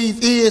raging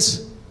wave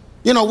is?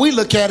 You know, we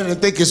look at it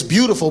and think it's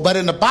beautiful, but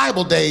in the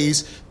Bible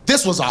days,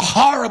 this was a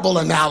horrible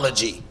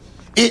analogy.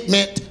 It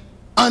meant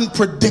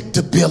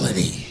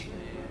unpredictability.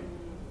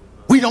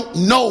 We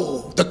don't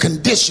know the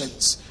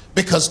conditions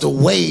because the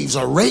waves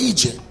are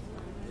raging.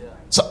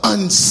 It's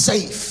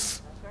unsafe.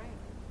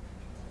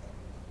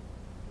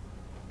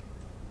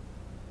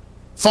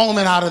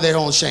 Foaming out of their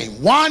own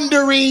shame.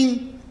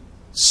 Wandering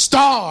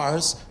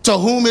stars, to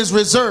whom is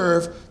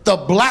reserved the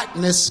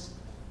blackness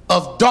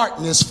of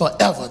darkness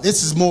forever.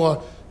 This is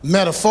more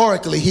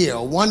metaphorically here.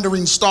 A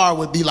wandering star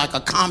would be like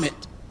a comet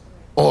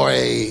or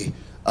a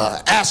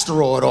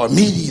asteroid or a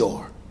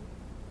meteor,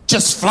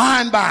 just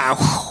flying by,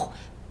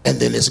 and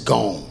then it's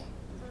gone.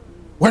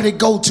 Where'd it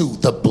go to?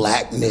 The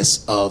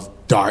blackness of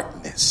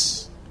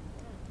darkness.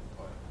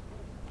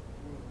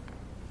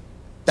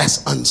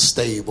 That's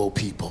unstable,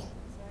 people.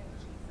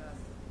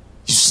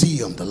 You see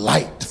them, the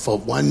light for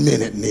 1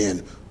 minute, and then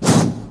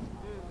whew.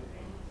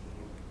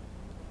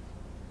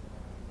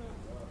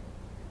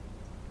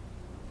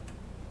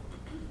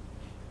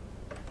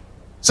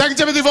 2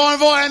 Timothy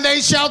 4:4, and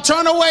they shall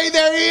turn away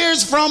their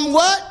ears from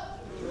what?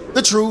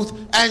 The truth,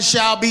 and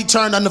shall be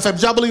turned unto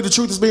fables. Y'all believe the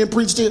truth is being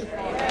preached here?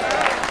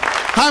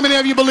 How many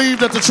of you believe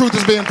that the truth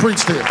is being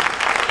preached here?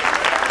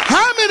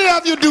 How many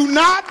of you do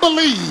not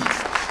believe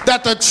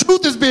that the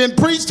truth is being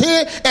preached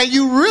here and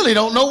you really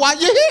don't know why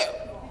you're here?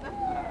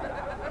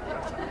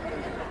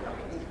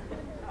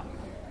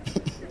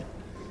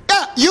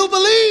 You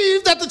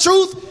believe that the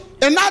truth,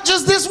 and not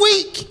just this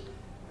week,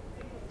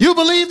 you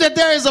believe that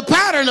there is a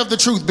pattern of the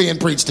truth being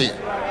preached here.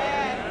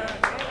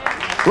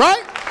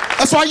 Right?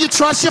 That's why you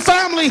trust your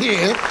family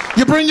here.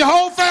 You bring your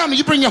whole family.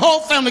 You bring your whole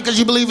family because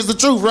you believe it's the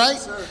truth, right?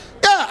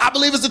 Yeah, I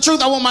believe it's the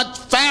truth. I want my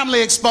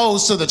family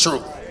exposed to the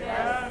truth.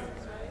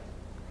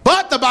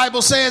 But the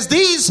Bible says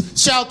these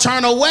shall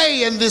turn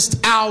away in this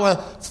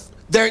hour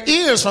their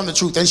ears from the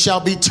truth and shall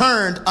be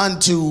turned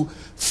unto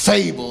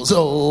fables.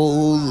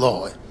 Oh,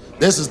 Lord.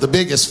 This is the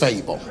biggest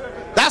fable.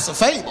 That's a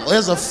fable.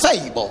 There's a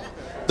fable.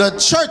 The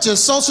church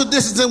is social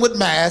distancing with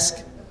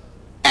masks,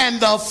 and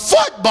the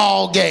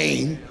football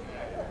game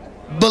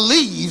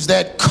believes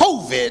that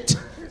COVID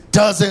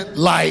doesn't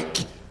like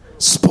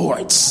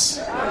sports.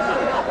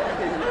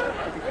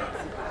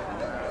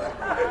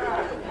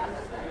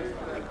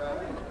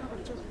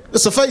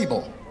 It's a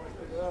fable.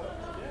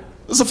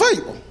 It's a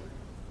fable.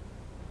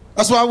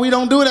 That's why we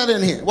don't do that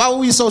in here. Why would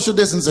we social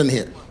distance in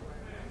here?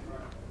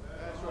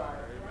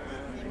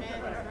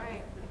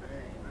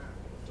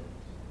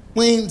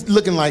 We ain't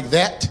looking like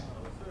that.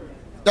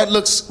 That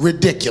looks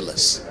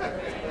ridiculous.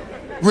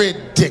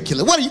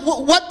 Ridiculous.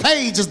 What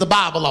page is the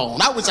Bible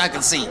on? I wish I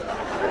could see.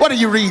 What are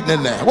you reading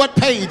in there? What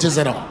page is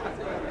it on?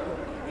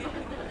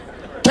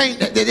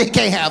 They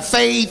can't have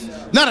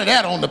faith. None of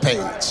that on the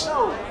page.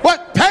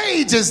 What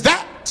page is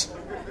that?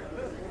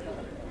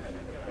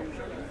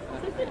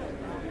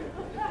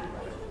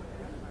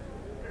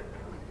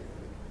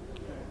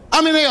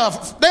 I mean, they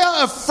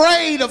are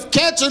afraid of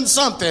catching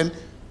something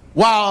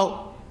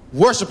while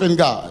worshiping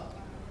God.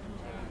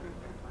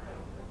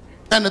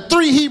 And the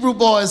 3 Hebrew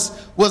boys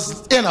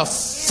was in a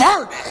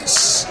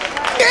furnace,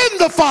 in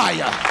the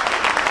fire.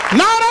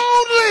 Not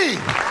only,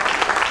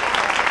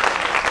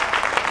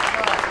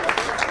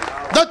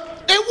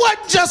 it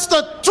wasn't just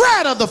the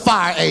threat of the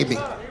fire, Amy.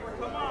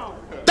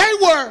 They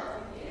were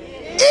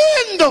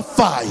in the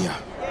fire.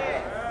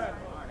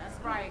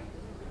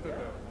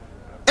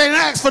 They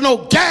didn't ask for no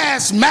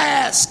gas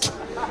mask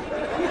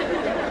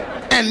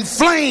and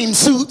flame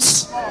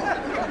suits.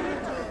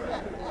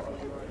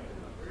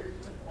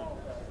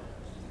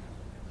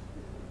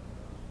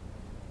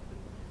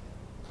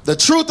 The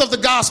truth of the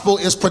gospel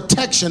is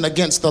protection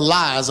against the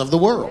lies of the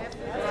world.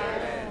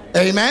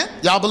 Amen?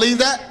 Y'all believe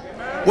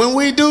that? When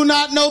we do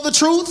not know the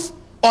truth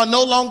or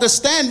no longer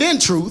stand in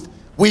truth,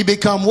 we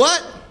become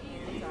what?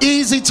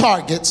 Easy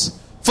targets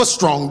for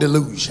strong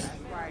delusion.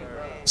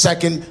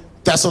 2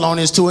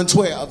 Thessalonians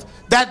 2:12.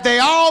 That they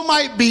all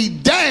might be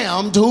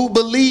damned who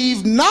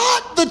believe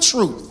not the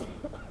truth,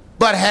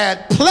 but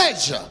had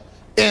pleasure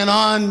in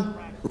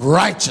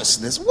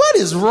unrighteousness. What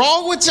is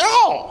wrong with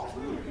y'all?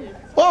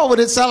 Boy, would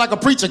it sound like a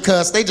preacher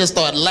cuss, they just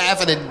start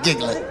laughing and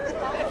giggling.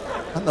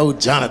 I know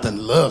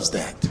Jonathan loves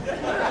that.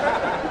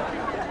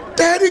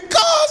 Daddy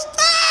calls.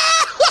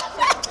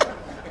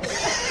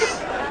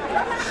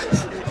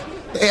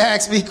 They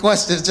ask me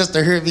questions just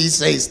to hear me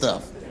say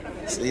stuff.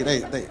 See, they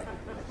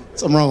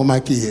something wrong with my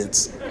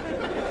kids.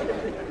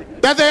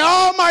 That they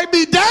all might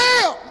be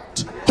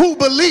damned who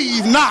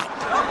believe not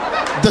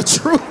the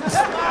truth.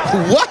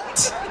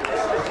 What?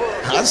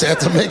 I just had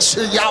to make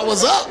sure y'all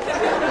was up.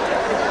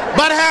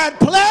 But had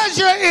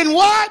pleasure in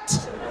what?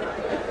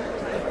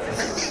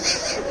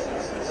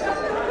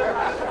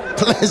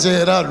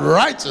 Pleasure in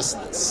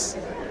unrighteousness.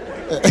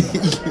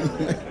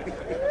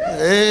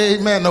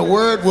 Amen. The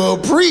word will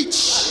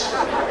preach.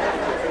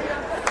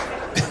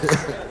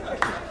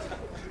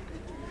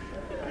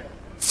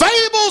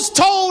 Fables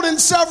told in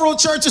several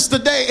churches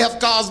today have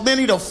caused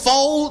many to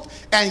fold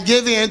and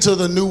give in to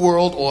the New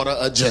World Order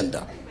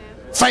agenda.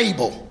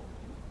 Fable.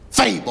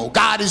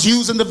 God is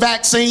using the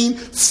vaccine.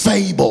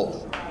 Fable.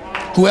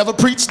 Whoever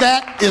preached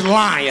that is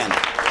lying.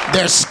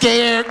 They're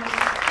scared.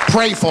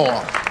 Pray for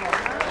them.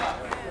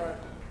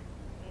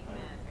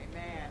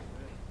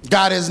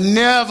 God has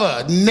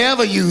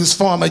never used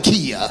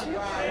pharmakia.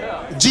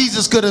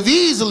 Jesus could have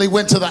easily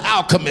went to the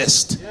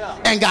alchemist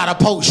and got a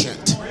potion.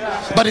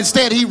 But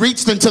instead he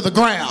reached into the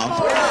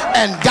ground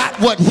and got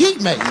what he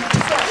made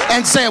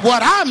and said,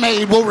 what I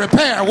made will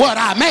repair what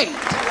I made.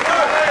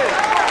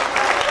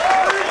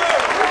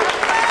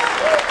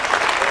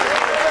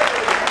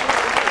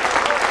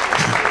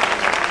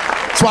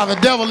 That's why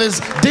the devil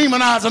is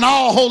demonizing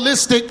all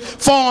holistic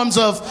forms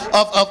of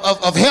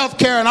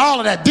healthcare and all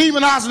of that,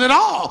 demonizing it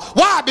all.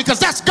 Why? Because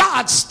that's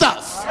God's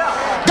stuff.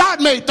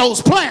 God made those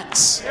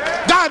plants.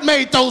 God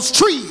made those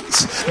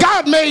trees.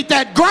 God made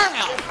that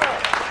ground.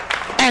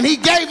 And he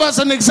gave us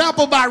an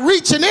example by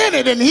reaching in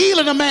it and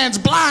healing a man's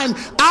blind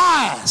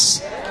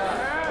eyes.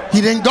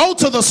 He didn't go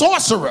to the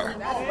sorcerer.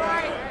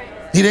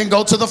 He didn't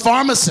go to the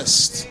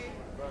pharmacist.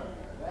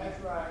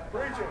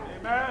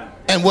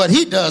 And what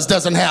he does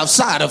doesn't have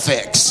side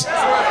effects.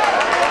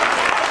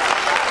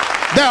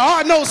 There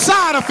are no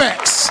side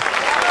effects.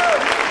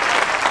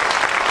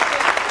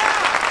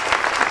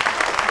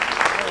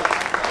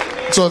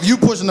 So if you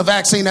pushing the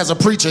vaccine as a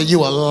preacher,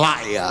 you a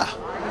liar.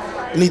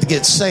 You need to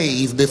get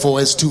saved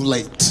before it's too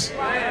late.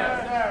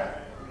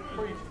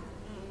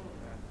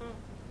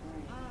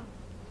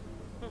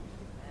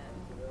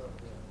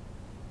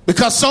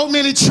 Because so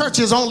many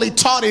churches only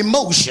taught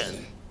emotion.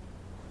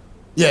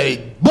 Yeah,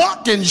 they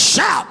buck and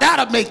shout.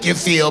 That'll make you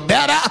feel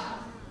better.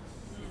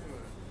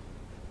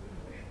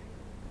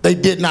 They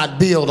did not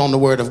build on the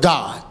word of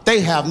God.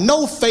 They have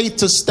no faith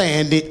to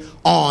stand it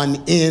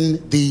on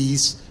in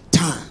these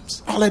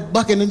times. All that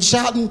bucking and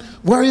shouting,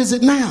 where is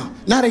it now?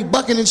 Now they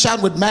bucking and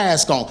shouting with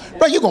masks on.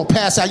 Bro, you're going to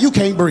pass out. You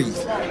can't breathe.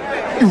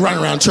 You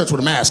running around church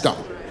with a mask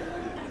on.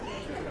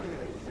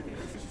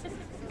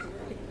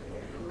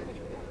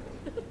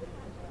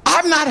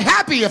 I'm not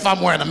happy if I'm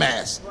wearing a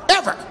mask.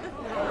 Ever.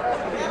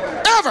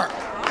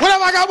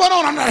 Whenever I got one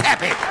on, I'm not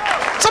happy.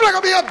 Somebody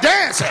gonna be up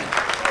dancing.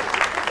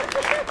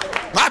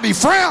 I be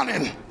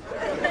frowning.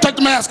 Take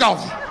the mask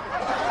off.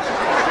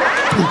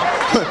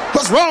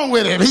 What's wrong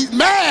with him? He's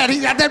mad. He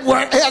got that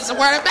word. He has to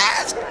wear a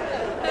mask.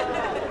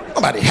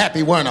 Nobody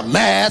happy wearing a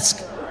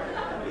mask.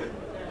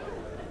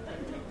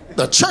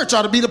 The church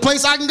ought to be the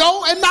place I can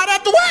go and not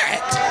have to wear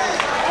it.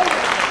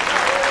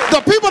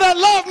 The people that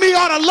love me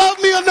ought to love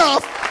me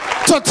enough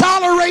to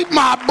tolerate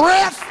my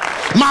breath,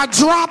 my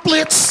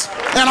droplets,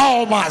 and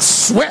all my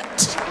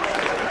sweat.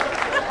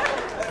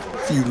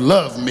 If you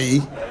love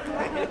me.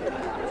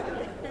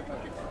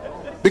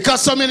 Because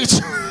so many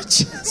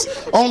churches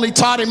only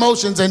taught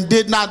emotions and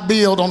did not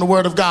build on the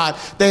word of God,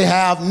 they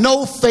have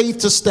no faith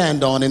to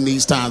stand on in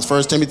these times.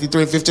 1 Timothy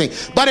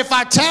 3:15. But if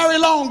I tarry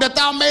long, that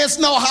thou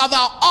mayest know how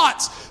thou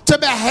oughtest to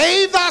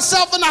behave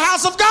thyself in the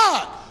house of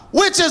God,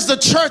 which is the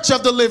church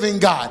of the living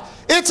God.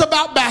 It's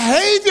about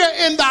behavior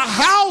in the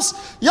house.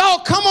 Y'all,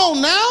 come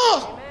on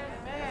now.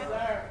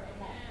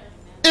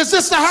 Is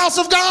this the house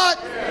of God?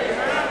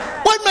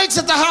 What makes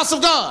it the house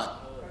of God?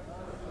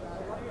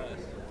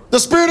 The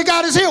Spirit of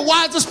God is here.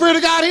 Why is the Spirit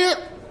of God here?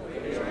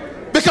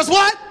 Because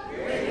what?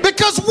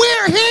 Because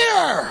we're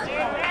here.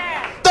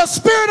 The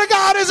Spirit of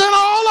God is in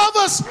all of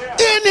us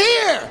in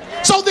here.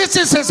 So this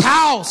is his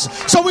house.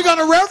 So we're going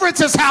to reverence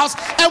his house,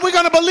 and we're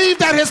going to believe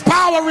that his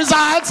power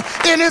resides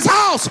in his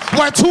house.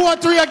 Where 2 or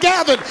 3 are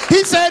gathered,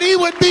 he said he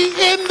would be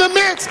in the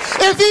midst.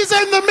 If he's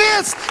in the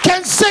midst,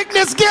 can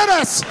sickness get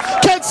us?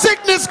 Can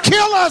sickness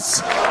kill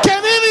us?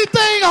 Can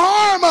anything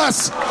harm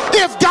us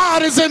if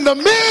God is in the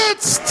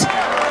midst?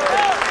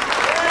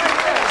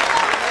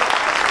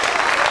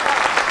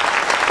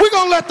 We're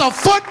going to let the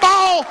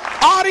football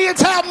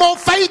audience have more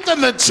faith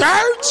in the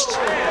church?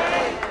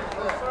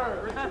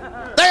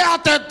 They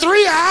out there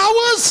 3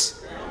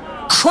 hours,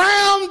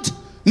 crammed,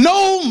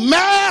 no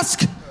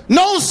mask,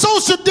 no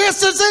social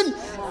distancing,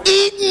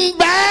 eating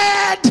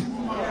bad.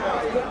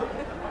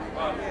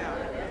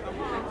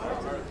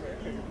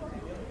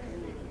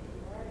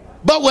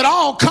 But with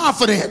all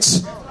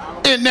confidence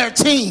in their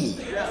team.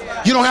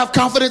 You don't have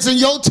confidence in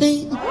your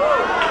team?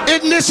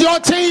 Isn't this your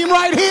team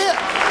right here?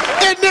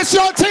 Isn't this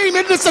your team?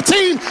 Isn't this the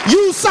team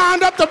you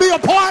signed up to be a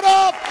part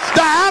of?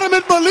 The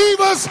adamant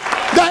believers,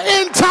 the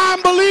end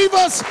time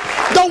believers,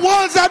 the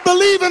ones that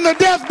believe in the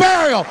death,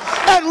 burial,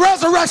 and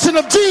resurrection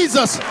of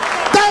Jesus.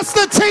 That's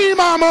the team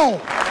I'm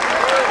on.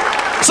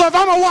 So if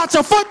I'm going to watch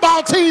a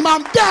football team,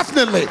 I'm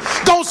definitely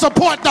going to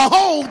support the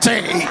whole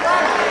team.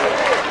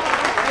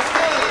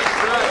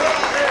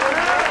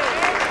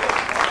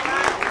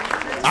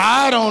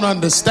 I don't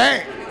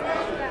understand.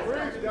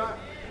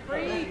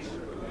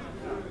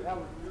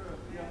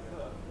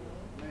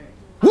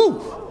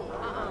 Woo.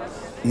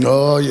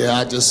 Oh yeah,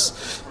 I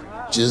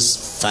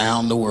just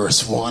found the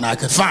worst one I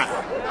could find.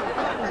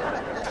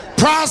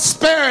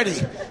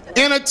 Prosperity,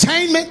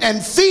 entertainment,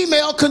 and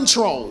female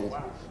control.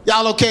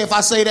 Y'all okay if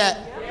I say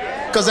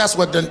that? Because that's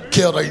what done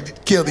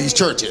kill these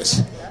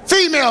churches.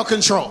 Female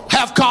control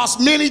have cost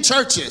many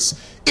churches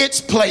its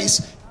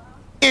place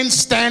in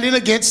standing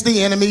against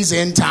the enemy's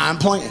end time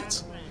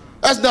plans.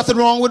 There's nothing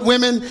wrong with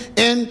women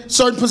in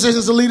certain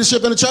positions of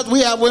leadership in the church.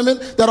 We have women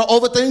that are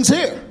over things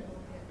here.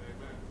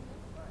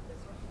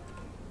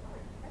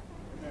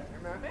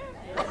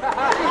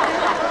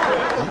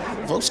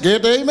 Folks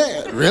scared to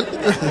amen. Really?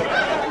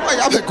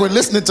 I better quit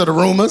listening to the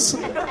rumors.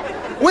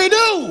 We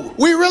do.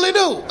 We really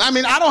do. I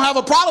mean, I don't have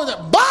a problem with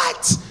that.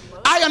 But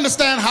I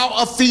understand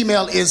how a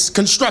female is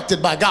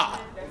constructed by God.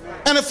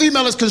 And a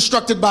female is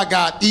constructed by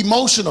God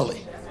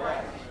emotionally.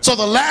 So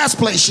the last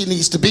place she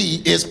needs to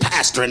be is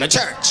pastoring a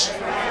church.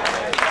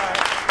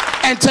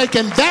 And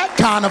taking that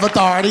kind of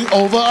authority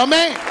over a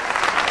man.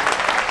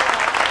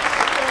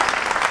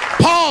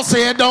 Paul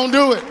said, don't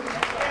do it.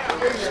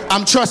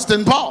 I'm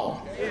trusting Paul.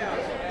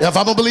 If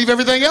I'm going to believe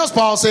everything else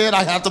Paul said,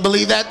 I have to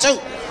believe that too.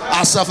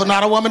 I suffer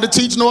not a woman to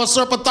teach nor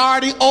usurp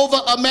authority over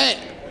a man.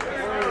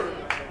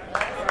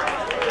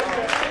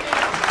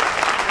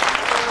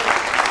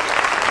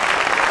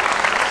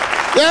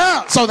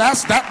 Yeah, so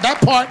that's that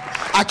part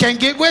I can't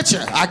get with you.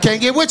 I can't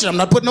get with you. I'm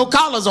not putting no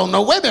collars on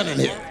no women in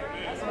here.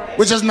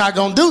 We're just not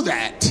going to do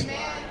that.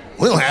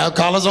 We don't have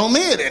collars on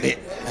men in here.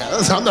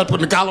 I'm not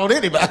putting a collar on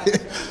anybody.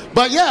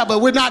 But yeah, but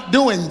we're not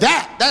doing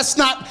that. That's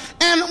not,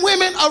 and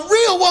women, a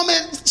real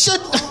woman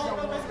should,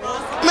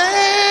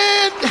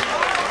 man,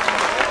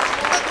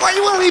 why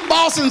you want to be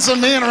bossing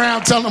some men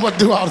around telling them what to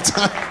do all the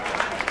time?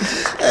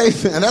 Hey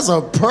man, that's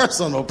a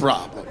personal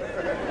problem.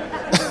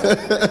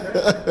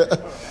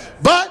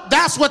 But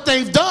that's what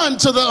they've done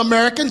to the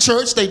American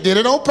church. They did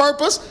it on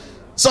purpose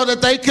so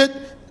that they could,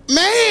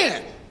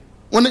 man,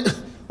 when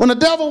the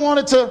devil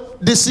wanted to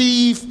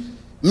deceive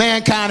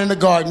mankind in the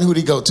garden, who'd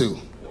he go to?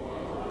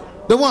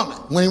 The woman.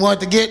 When he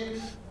wanted to get,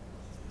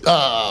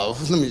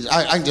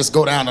 I can just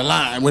go down the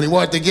line. When he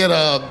wanted to get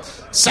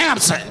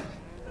Samson,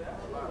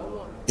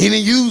 he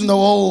didn't use no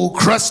old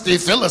crusty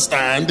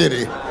Philistine, did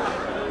he?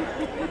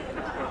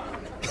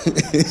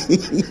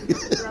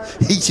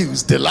 He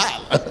used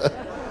Delilah.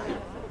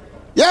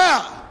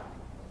 Yeah.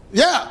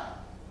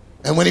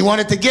 And when he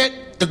wanted to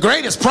get the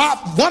greatest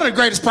prophet, one of the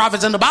greatest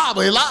prophets in the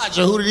Bible,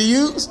 Elijah, who did he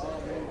use?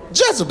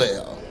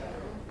 Jezebel.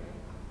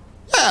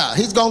 Yeah,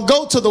 he's going to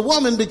go to the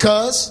woman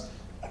because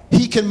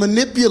he can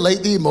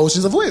manipulate the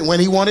emotions of women. When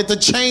he wanted to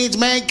change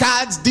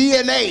mankind's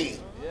DNA,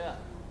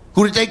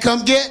 who did they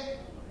come get?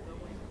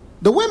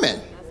 The women.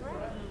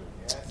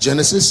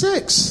 Genesis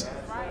 6.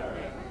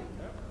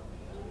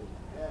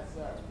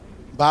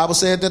 The Bible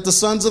said that the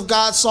sons of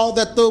God saw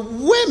that the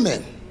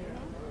women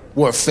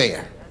were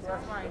fair,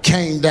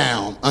 came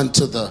down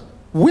unto the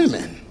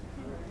women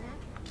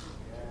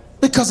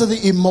because of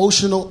the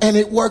emotional, and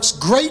it works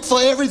great for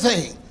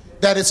everything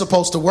that it's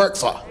supposed to work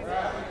for.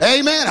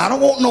 Amen. I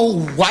don't want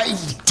no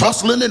wife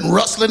tussling and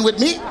rustling with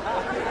me.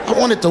 I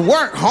want it to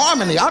work,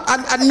 harmony.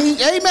 I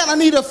need, amen, I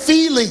need a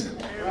feeling.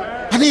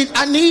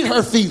 I need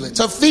her feelings.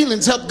 Her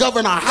feelings help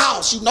govern our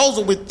house. She knows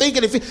what we're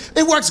thinking.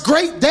 It works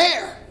great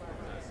there.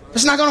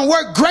 It's not going to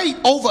work great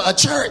over a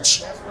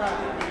church.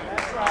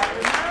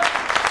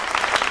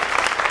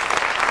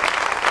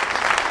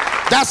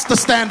 That's the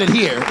standard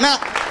here. Now,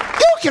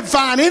 you can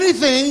find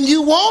anything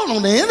you want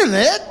on the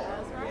internet,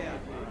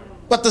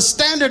 but the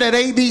standard at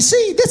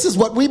ABC, this is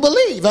what we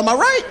believe. Am I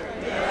right?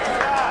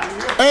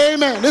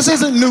 Amen. This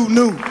isn't new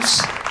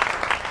news.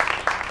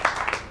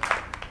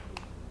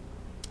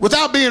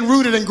 Without being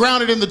rooted and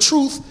grounded in the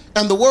truth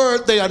and the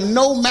word, they are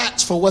no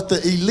match for what the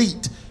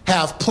elite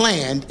have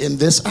planned in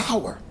this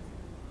hour.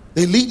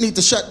 The elite need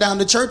to shut down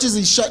the churches.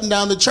 He's shutting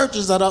down the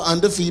churches that are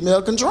under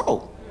female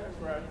control.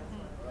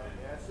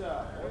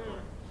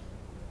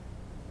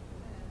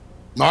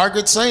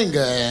 Margaret Sanger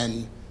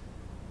and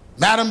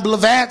Madame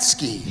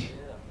Blavatsky.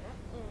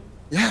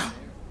 Yeah.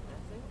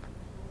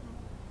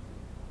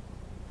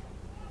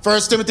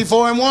 1 Timothy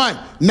 4:1.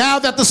 Now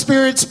that the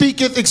Spirit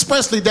speaketh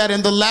expressly that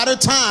in the latter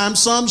time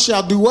some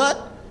shall do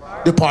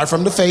what? Depart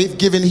from the faith,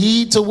 giving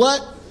heed to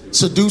what?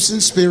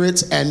 Seducing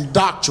spirits and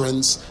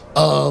doctrines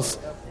of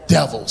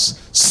devils.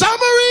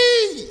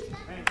 Summary!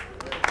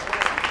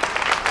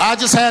 I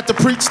just had to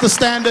preach the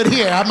standard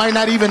here. I might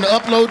not even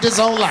upload this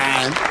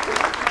online.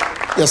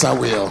 Yes, I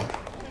will.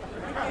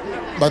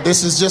 But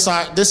this is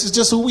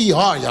just who we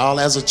are, y'all,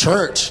 as a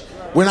church.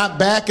 We're not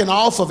backing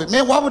off of it.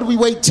 Man, why would we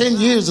wait 10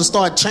 years to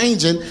start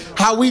changing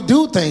how we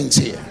do things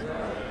here?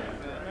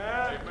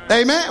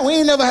 Amen. We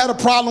ain't never had a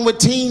problem with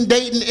teen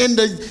dating in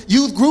the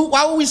youth group.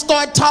 Why would we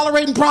start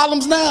tolerating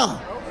problems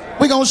now?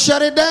 We're going to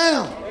shut it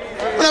down.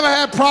 We never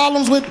had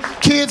problems with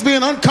kids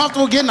being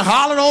uncomfortable, getting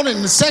hollered on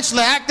and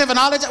sexually active and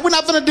all that. We're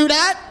not going to do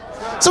that.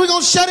 So we're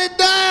going to shut it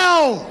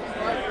down.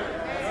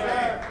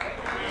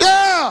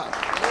 Yeah.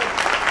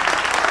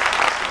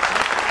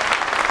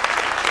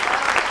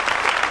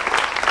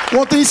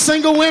 Want these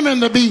single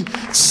women to be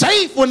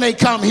safe when they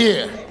come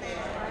here.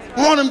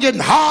 I want them getting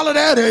hollered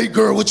at. Hey,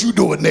 girl, what you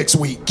doing next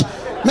week?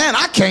 Man,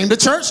 I came to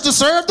church to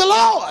serve the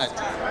Lord.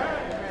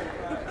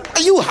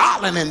 Are you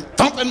hollering and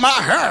thumping my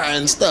hair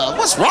and stuff?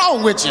 What's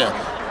wrong with you?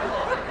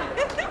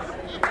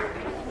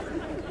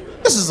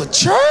 This is a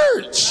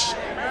church.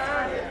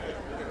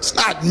 It's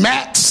not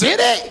Mac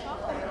City.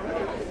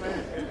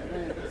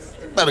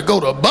 Better go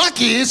to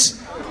Buc-ee's.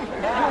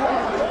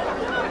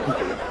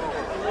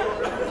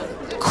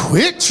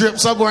 Quick trip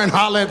somewhere and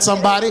holler at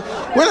somebody.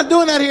 We're not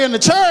doing that here in the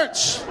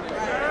church.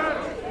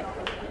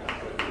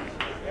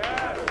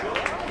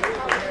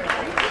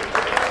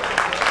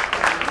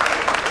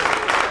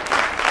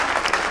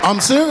 I'm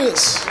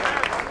serious.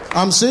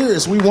 I'm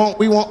serious. We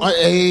want,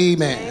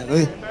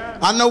 amen.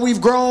 I know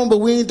we've grown, but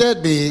we ain't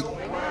that big.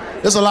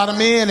 There's a lot of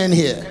men in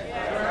here.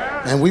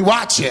 And we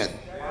watching.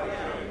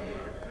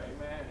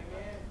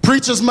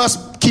 Preachers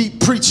must keep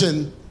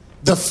preaching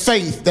the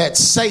faith that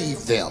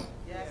saved them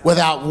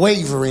without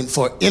wavering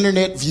for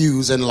internet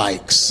views and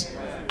likes.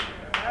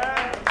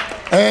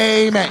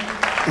 Amen.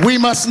 We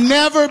must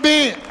never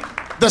bend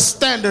the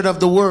standard of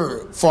the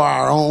word for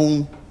our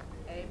own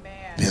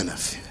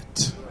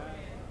benefit.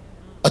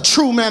 A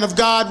true man of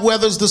God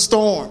weathers the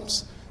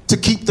storms to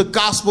keep the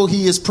gospel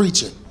he is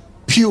preaching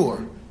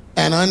pure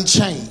and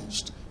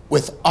unchanged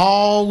with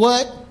all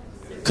what?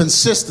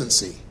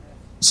 Consistency,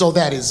 so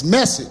that his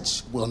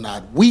message will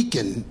not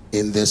weaken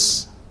in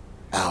this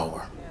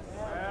hour.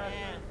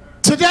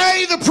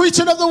 Today, the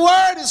preaching of the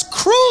word is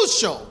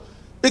crucial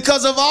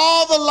because of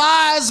all the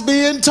lies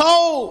being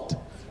told.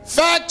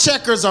 Fact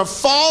checkers are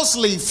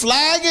falsely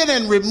flagging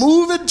and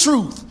removing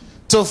truth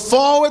to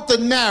forward the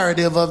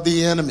narrative of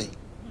the enemy.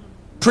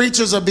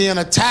 Preachers are being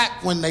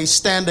attacked when they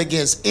stand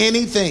against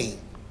anything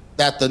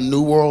that the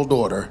New World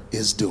Order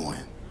is doing.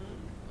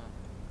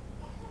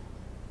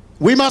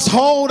 We must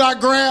hold our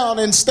ground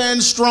and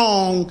stand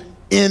strong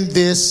in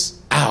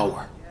this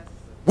hour.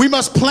 We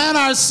must plant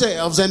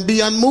ourselves and be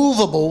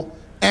unmovable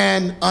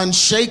and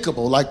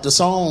unshakable, like the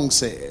song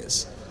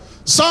says.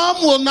 Some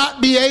will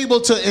not be able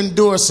to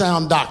endure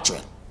sound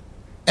doctrine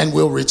and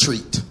will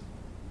retreat.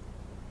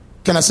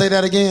 Can I say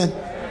that again?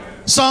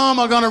 Some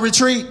are going to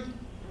retreat.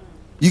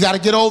 You got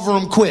to get over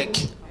them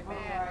quick.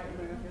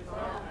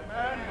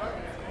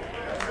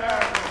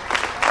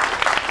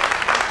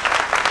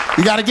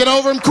 You got to get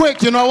over them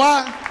quick. You know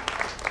why?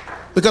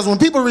 Because when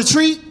people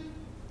retreat,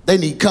 they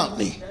need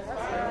company.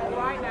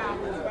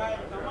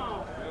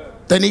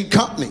 They need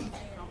company.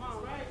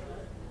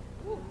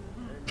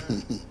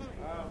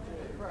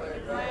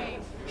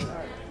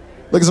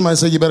 Look at somebody and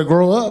say, you better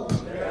grow up.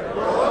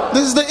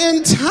 This is the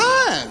end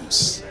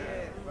times.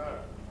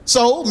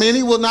 So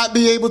many will not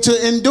be able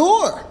to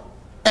endure,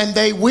 and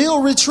they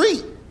will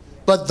retreat.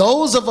 But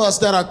those of us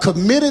that are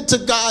committed to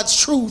God's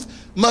truth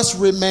must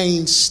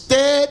remain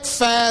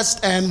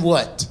steadfast and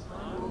what?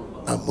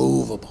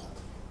 Unmovable.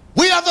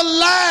 We are the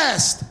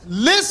last.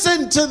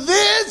 Listen to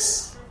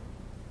this.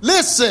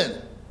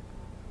 Listen.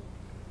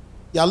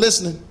 Y'all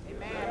listening?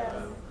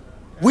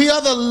 We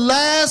are the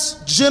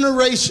last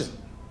generation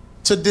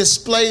to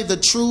display the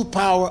true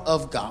power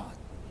of God.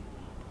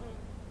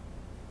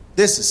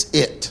 This is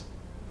it.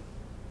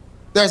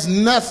 There's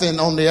nothing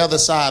on the other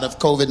side of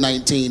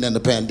COVID-19 and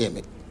the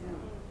pandemic.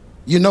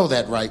 You know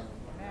that, right?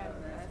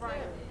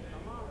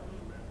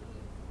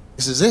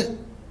 This is it.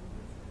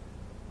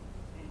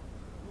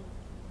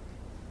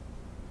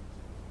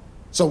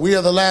 So we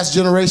are the last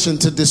generation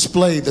to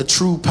display the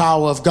true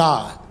power of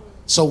God.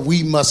 So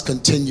we must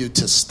continue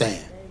to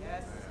stand.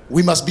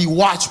 We must be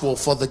watchful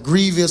for the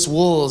grievous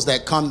wolves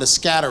that come to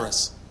scatter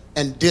us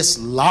and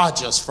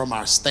dislodge us from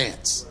our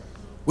stance.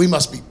 We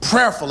must be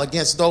prayerful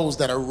against those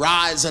that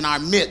arise in our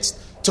midst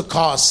to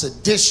cause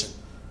sedition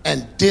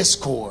and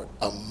discord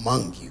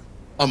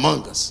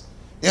among us.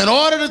 In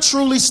order to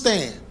truly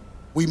stand,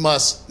 we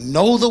must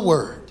know the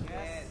word,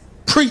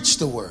 preach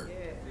the word,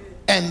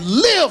 and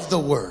live the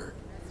word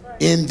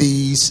in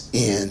these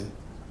end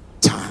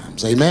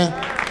times. Amen.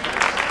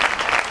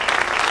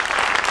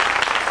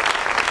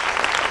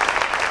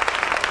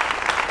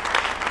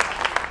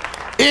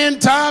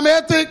 End time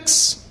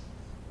ethics.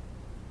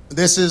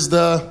 This is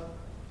the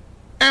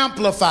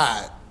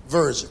amplified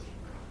version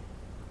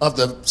of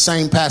the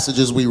same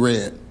passages we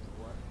read.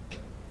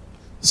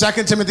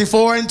 2 Timothy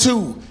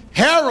 4:2.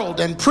 Herald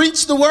and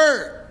preach the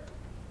word.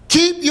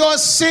 Keep your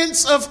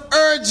sense of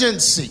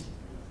urgency.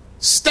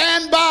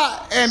 Stand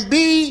by and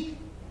be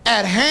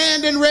at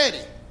hand and ready.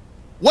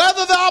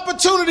 Whether the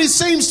opportunity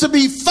seems to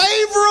be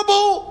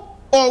favorable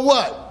or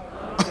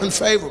what?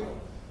 Unfavorable.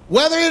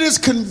 Whether it is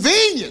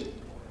convenient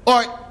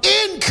or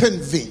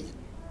inconvenient.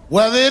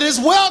 Whether it is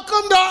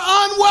welcomed or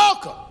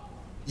unwelcome.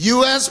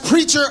 You as a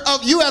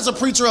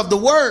preacher of the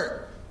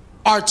word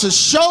are to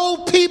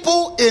show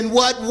people in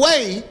what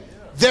way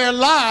their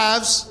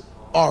lives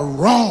are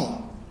wrong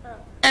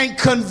and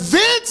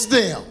convince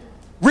them,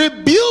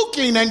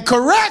 rebuking and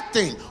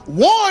correcting,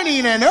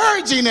 warning and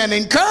urging and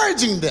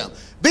encouraging them,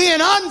 being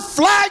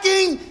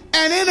unflagging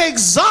and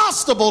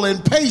inexhaustible in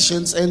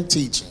patience and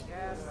teaching.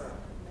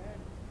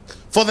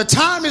 For the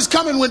time is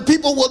coming when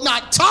people will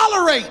not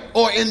tolerate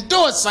or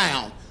endure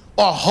sound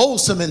or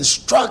wholesome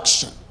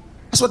instruction.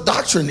 That's what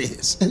doctrine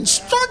is.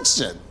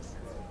 Instruction.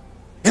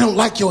 They don't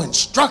like your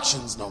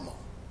instructions no more.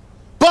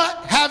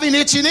 But having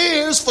itching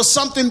ears for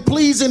something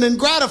pleasing and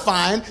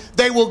gratifying,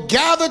 they will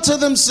gather to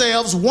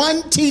themselves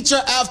one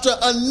teacher after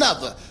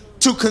another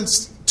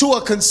to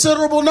a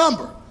considerable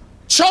number,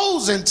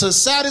 chosen to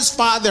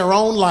satisfy their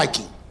own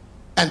liking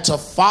and to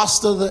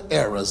foster the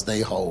errors they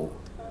hold.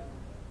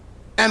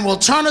 And will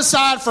turn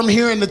aside from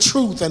hearing the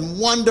truth and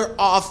wander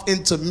off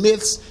into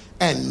myths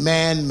and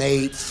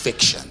man-made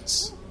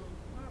fictions.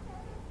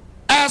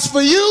 As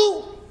for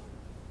you,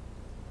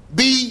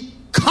 be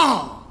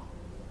calm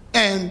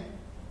and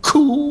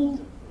cool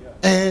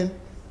and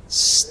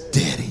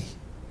steady.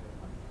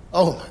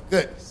 Oh my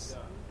goodness.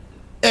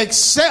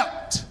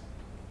 Except,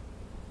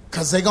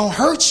 because they're going to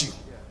hurt you.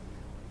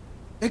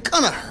 They're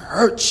going to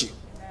hurt you.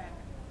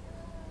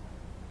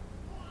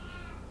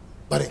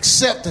 But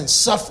accept and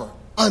suffer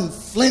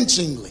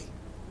unflinchingly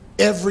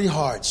every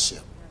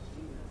hardship.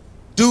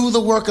 Do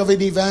the work of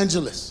an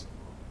evangelist.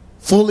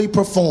 Fully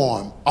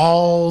perform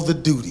all the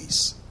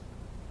duties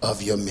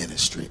of your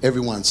ministry.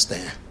 Everyone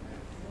stand.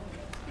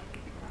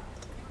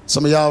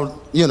 Some of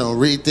y'all,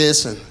 read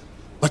this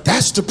but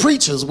that's to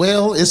preachers.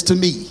 Well, it's to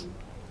me.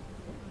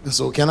 And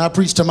so can I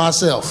preach to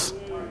myself?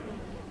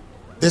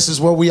 This is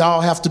where we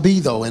all have to be,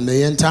 though, in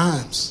the end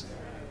times.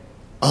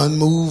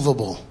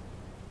 Unmovable,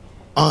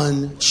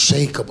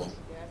 unshakable,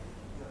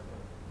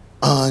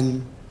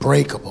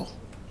 unbreakable,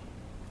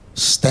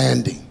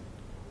 standing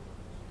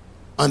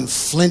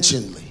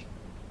unflinchingly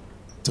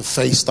to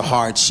face the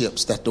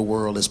hardships that the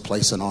world is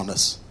placing on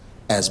us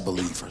as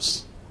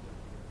believers.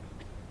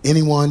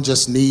 Anyone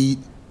just need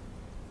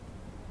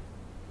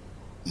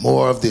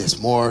more of this,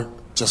 more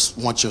just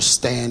want your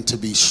stand to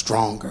be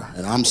stronger.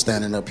 And I'm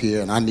standing up here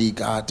and I need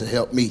God to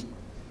help me,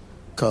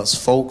 because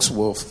folks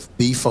will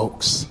be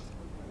folks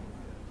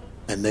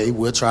and they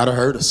will try to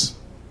hurt us.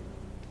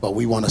 But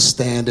we want to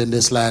stand in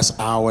this last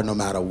hour no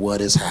matter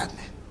what is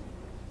happening.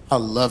 I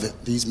love it.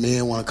 These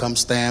men want to come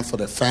stand for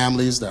their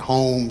families, their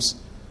homes.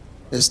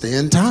 It's the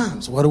end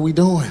times. What are we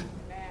doing?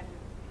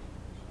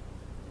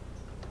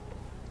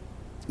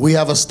 We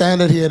have a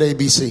standard here at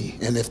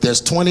ABC. And if there's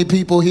 20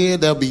 people here,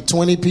 there'll be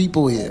 20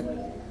 people here.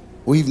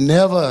 We've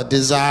never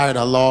desired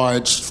a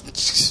large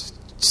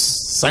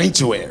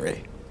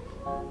sanctuary.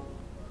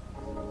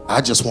 I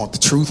just want the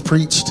truth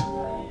preached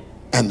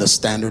and the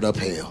standard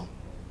upheld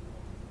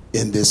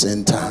in this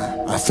end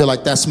time. I feel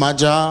like that's my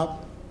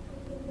job.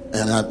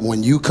 And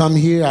when you come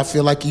here, I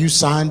feel like you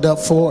signed up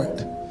for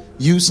it.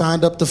 You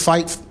signed up to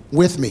fight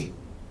with me.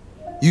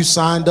 You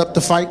signed up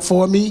to fight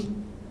for me.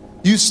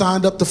 You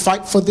signed up to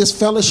fight for this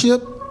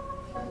fellowship.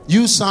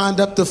 You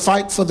signed up to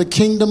fight for the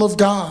kingdom of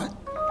God.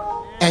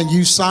 And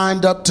you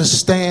signed up to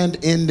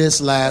stand in this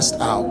last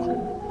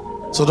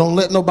hour. So don't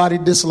let nobody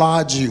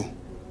dislodge you.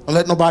 Don't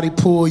let nobody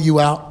pull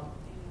you out.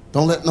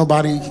 Don't let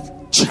nobody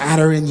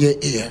chatter in your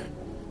ear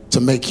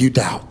to make you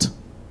doubt.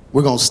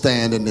 We're going to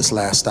stand in this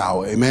last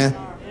hour. Amen.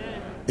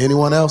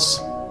 Anyone else?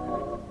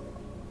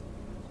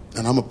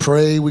 And I'm going to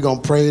pray. We're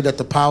going to pray that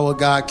the power of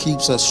God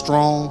keeps us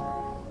strong,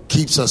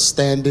 keeps us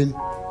standing,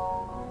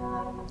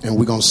 and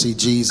we're going to see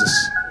Jesus.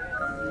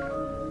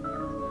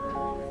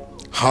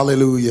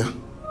 Hallelujah.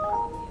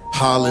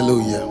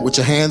 Hallelujah. With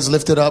your hands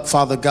lifted up,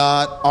 Father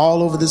God,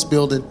 all over this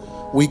building,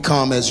 we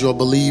come as your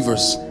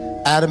believers,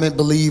 adamant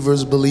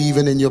believers,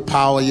 believing in your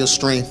power, your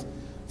strength.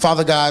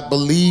 Father God,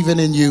 believing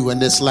in you in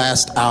this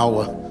last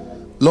hour.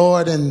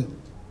 Lord, in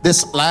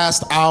this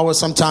last hour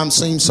sometimes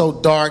seems so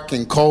dark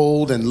and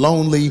cold and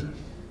lonely.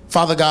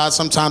 Father God,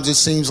 sometimes it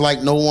seems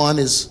like no one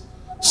is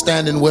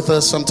standing with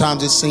us.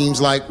 Sometimes it seems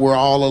like we're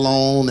all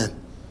alone. And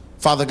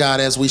Father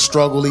God, as we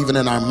struggle even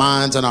in our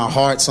minds and our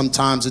hearts,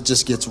 sometimes it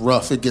just gets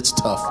rough. It gets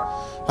tough.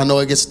 I know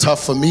it gets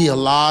tough for me a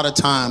lot of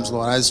times,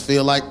 Lord. I just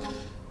feel like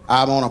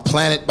I'm on a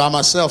planet by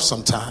myself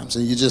sometimes,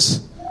 and you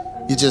just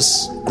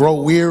grow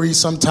weary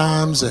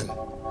sometimes.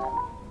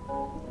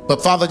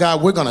 But Father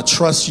God, we're going to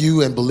trust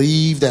you and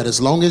believe that as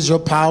long as your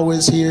power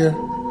is here,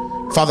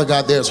 Father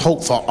God, there's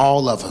hope for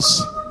all of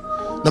us.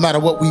 No matter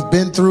what we've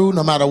been through,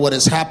 no matter what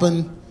has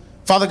happened,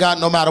 Father God,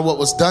 no matter what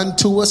was done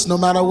to us, no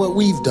matter what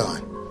we've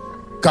done,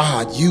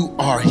 God, you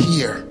are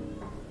here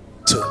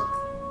to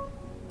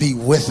be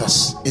with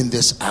us in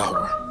this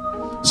hour.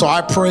 So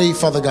I pray,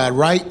 Father God,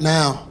 right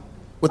now,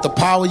 with the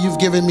power you've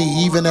given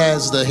me, even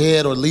as the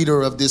head or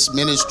leader of this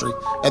ministry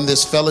and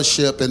this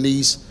fellowship and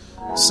these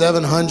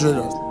 700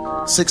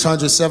 or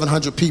 600,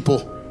 700 people,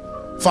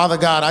 Father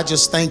God, I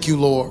just thank you,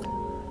 Lord.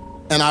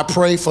 And I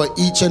pray for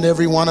each and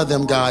every one of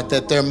them, God,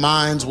 that their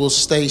minds will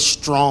stay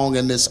strong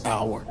in this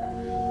hour.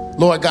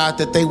 Lord God,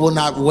 that they will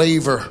not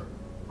waver,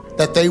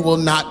 that they will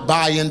not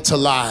buy into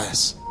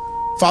lies.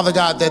 Father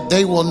God, that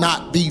they will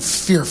not be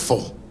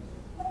fearful,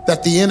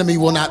 that the enemy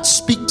will not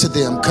speak to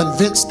them,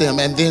 convince them,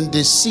 and then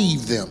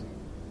deceive them.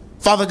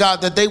 Father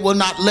God, that they will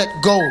not let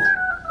go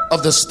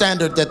of the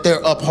standard that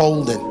they're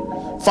upholding.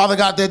 Father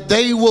God, that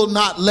they will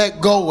not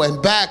let go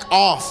and back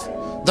off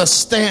the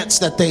stance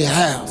that they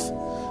have.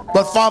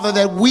 But Father,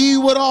 that we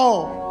would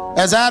all,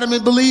 as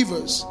adamant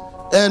believers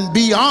and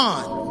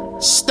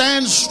beyond,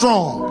 stand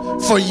strong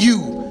for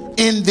you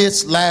in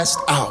this last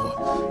hour.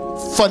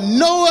 For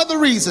no other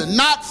reason,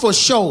 not for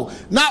show,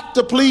 not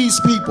to please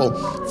people.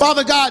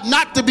 Father God,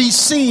 not to be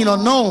seen or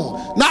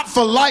known, not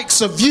for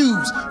likes or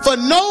views, for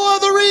no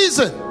other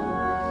reason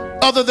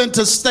other than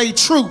to stay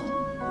true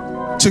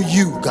to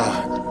you,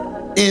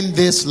 God, in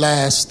this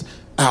last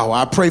hour.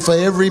 I pray for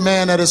every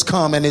man that has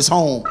come and is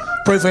home.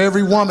 Pray for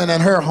every woman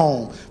and her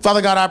home.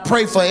 Father God, I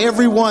pray for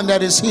everyone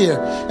that is here.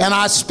 And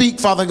I speak,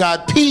 Father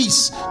God,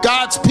 peace,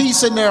 God's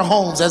peace in their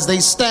homes as they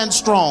stand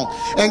strong.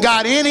 And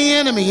God, any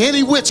enemy,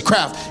 any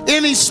witchcraft,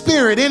 any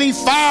spirit, any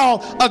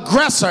foul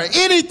aggressor,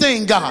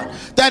 anything, God,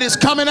 that is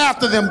coming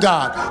after them,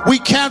 God, we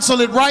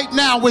cancel it right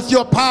now with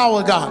your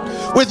power, God.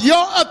 With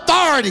your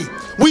authority,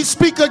 we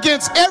speak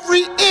against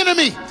every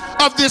enemy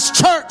of this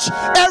church,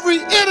 every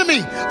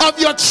enemy of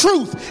your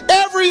truth,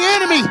 every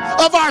enemy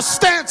of our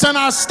stance and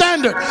our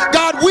standard.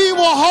 God, we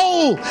will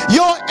hold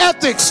your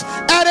ethics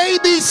at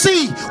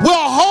ABC. We'll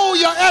hold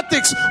your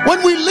ethics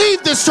when we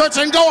leave this church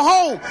and go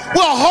home.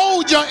 We'll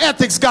hold your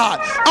ethics,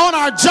 God. On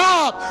our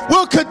job,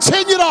 we'll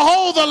continue to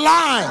hold the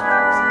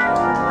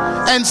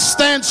line and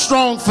stand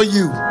strong for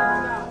you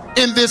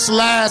in this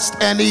last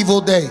and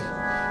evil day.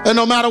 And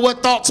no matter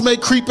what thoughts may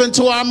creep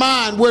into our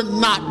mind, we're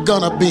not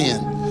gonna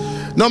bend.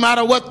 No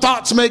matter what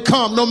thoughts may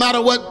come, no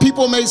matter what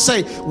people may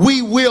say,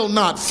 we will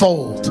not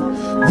fold.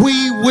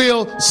 We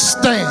will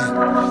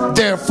stand,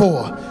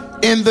 therefore,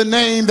 in the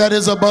name that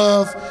is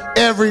above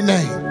every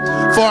name.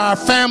 For our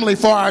family,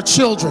 for our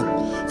children,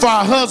 for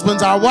our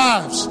husbands, our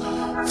wives,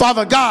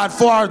 Father God,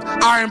 for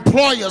our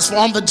employers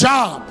on the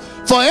job,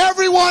 for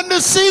everyone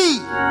to see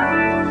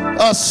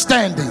us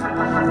standing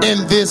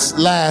in this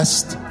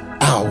last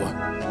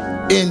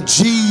hour. In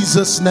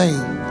Jesus' name,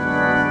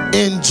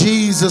 in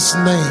Jesus'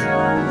 name,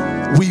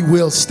 we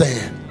will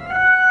stand.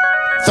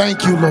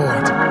 Thank you,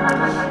 Lord.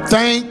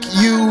 Thank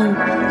you,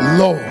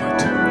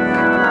 Lord.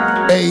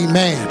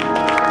 Amen.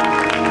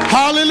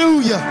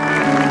 Hallelujah.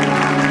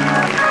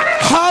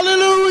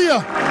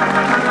 Hallelujah.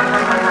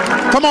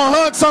 Come on,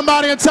 hug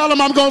somebody and tell them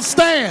I'm going to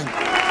stand.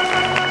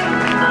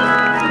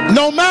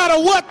 No matter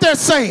what they're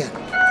saying,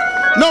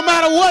 no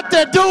matter what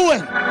they're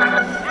doing,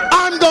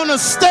 I'm going to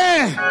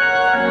stand.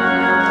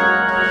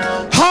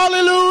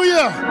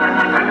 Hallelujah.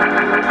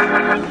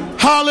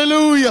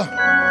 Hallelujah.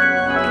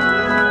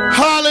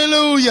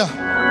 Hallelujah.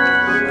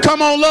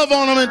 Come on, love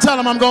on them and tell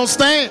them I'm going to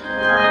stand.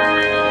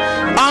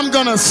 I'm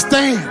going to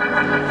stand.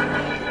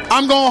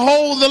 I'm going to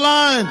hold the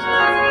line.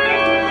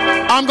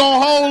 I'm going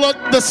to hold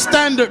the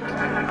standard.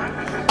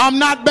 I'm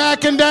not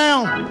backing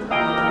down.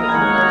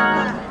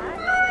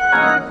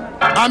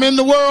 I'm in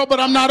the world, but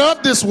I'm not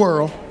of this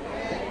world.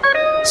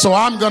 So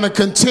I'm going to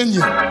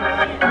continue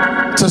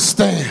to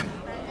stand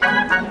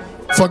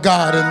for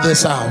God in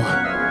this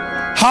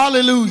hour.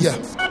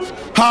 Hallelujah.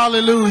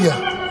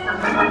 Hallelujah.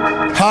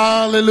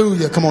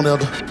 Hallelujah. Come on,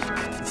 Elder.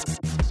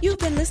 You've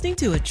been listening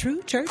to A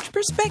True Church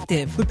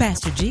Perspective with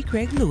Pastor G.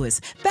 Craig Lewis,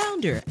 founder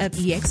founder of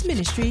EX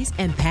Ministries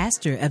and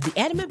pastor of the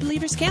Adamant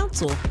Believers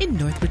Council in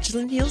North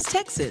Richland Hills,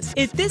 Texas.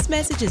 If this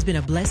message has been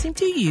a blessing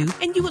to you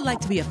and you would like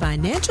to be a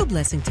financial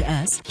blessing to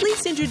us, please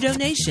send your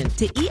donation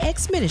to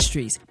EX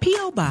Ministries,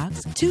 P.O.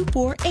 Box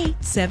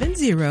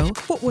 24870,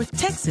 Fort Worth,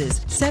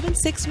 Texas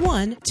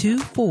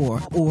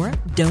 76124, or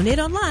donate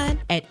online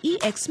at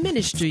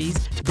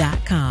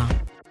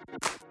exministries.com.